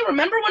park, eh?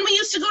 Remember when we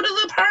used to go to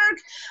the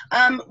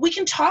park? We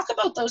can talk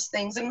about those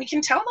things and we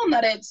can tell them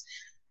that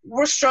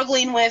we're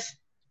struggling with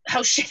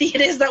how shitty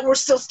it is that we're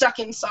still stuck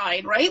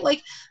inside, right?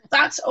 Like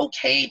that's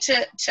okay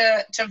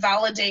to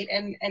validate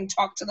and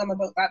talk to them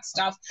about that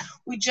stuff.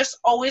 We just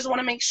always want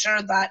to make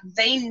sure that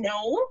they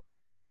know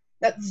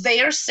that they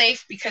are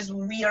safe because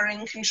we are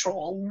in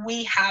control.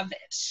 We have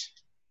it.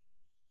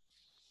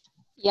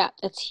 Yeah,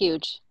 it's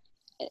huge.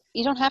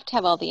 You don't have to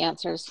have all the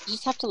answers. You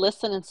just have to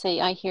listen and say,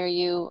 I hear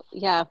you.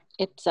 Yeah,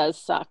 it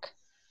does suck.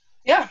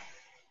 Yeah.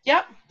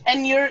 Yep.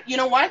 And you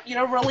know what?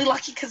 You're really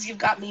lucky because you've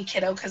got me,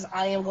 kiddo, because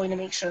I am going to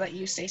make sure that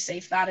you stay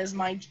safe. That is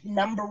my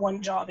number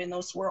one job in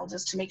this world,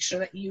 is to make sure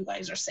that you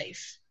guys are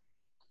safe.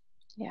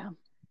 Yeah.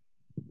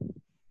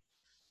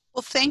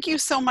 Well, thank you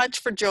so much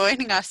for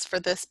joining us for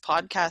this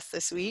podcast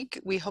this week.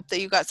 We hope that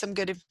you got some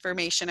good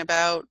information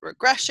about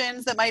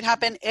regressions that might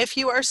happen. If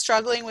you are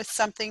struggling with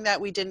something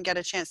that we didn't get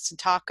a chance to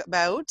talk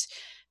about,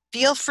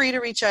 feel free to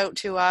reach out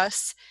to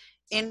us,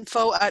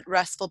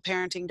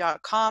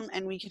 info@restfulparenting.com,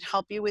 and we can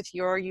help you with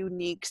your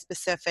unique,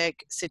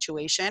 specific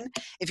situation.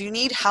 If you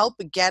need help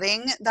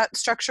getting that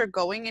structure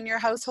going in your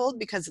household,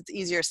 because it's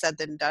easier said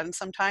than done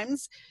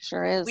sometimes,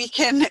 Sure is. we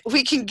can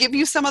give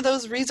you some of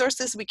those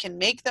resources. We can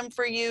make them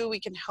for you.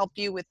 We can help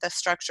you with the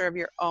structure of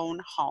your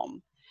own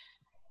home.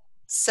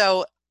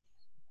 So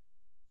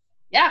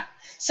Yeah.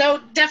 So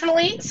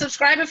definitely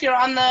subscribe if you're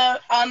on the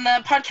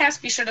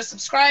podcast. Be sure to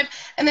subscribe,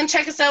 and then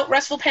check us out,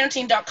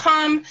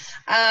 restfulparenting.com.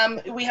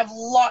 We have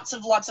lots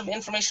of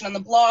information on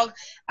the blog.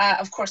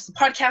 Of course, the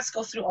podcast,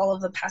 go through all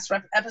of the past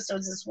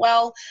episodes as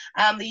well.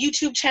 The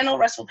YouTube channel,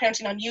 Restful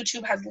Parenting on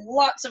YouTube, has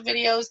lots of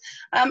videos.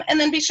 And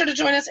then be sure to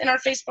join us in our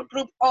Facebook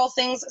group, All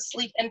Things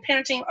Sleep and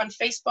Parenting on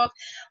Facebook.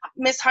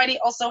 Miss Heidi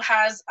also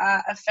has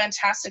a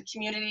fantastic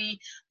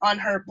community on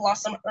her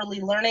Blossom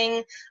Early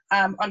Learning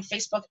on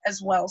Facebook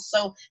as well.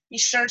 So be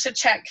sure to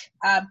check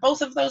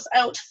both of those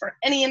out for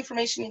any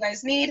information you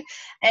guys need.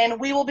 And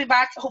we will be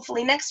back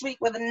hopefully next week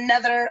with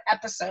another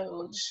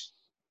episode.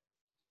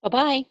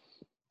 Bye-bye.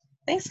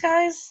 Thanks,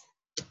 guys.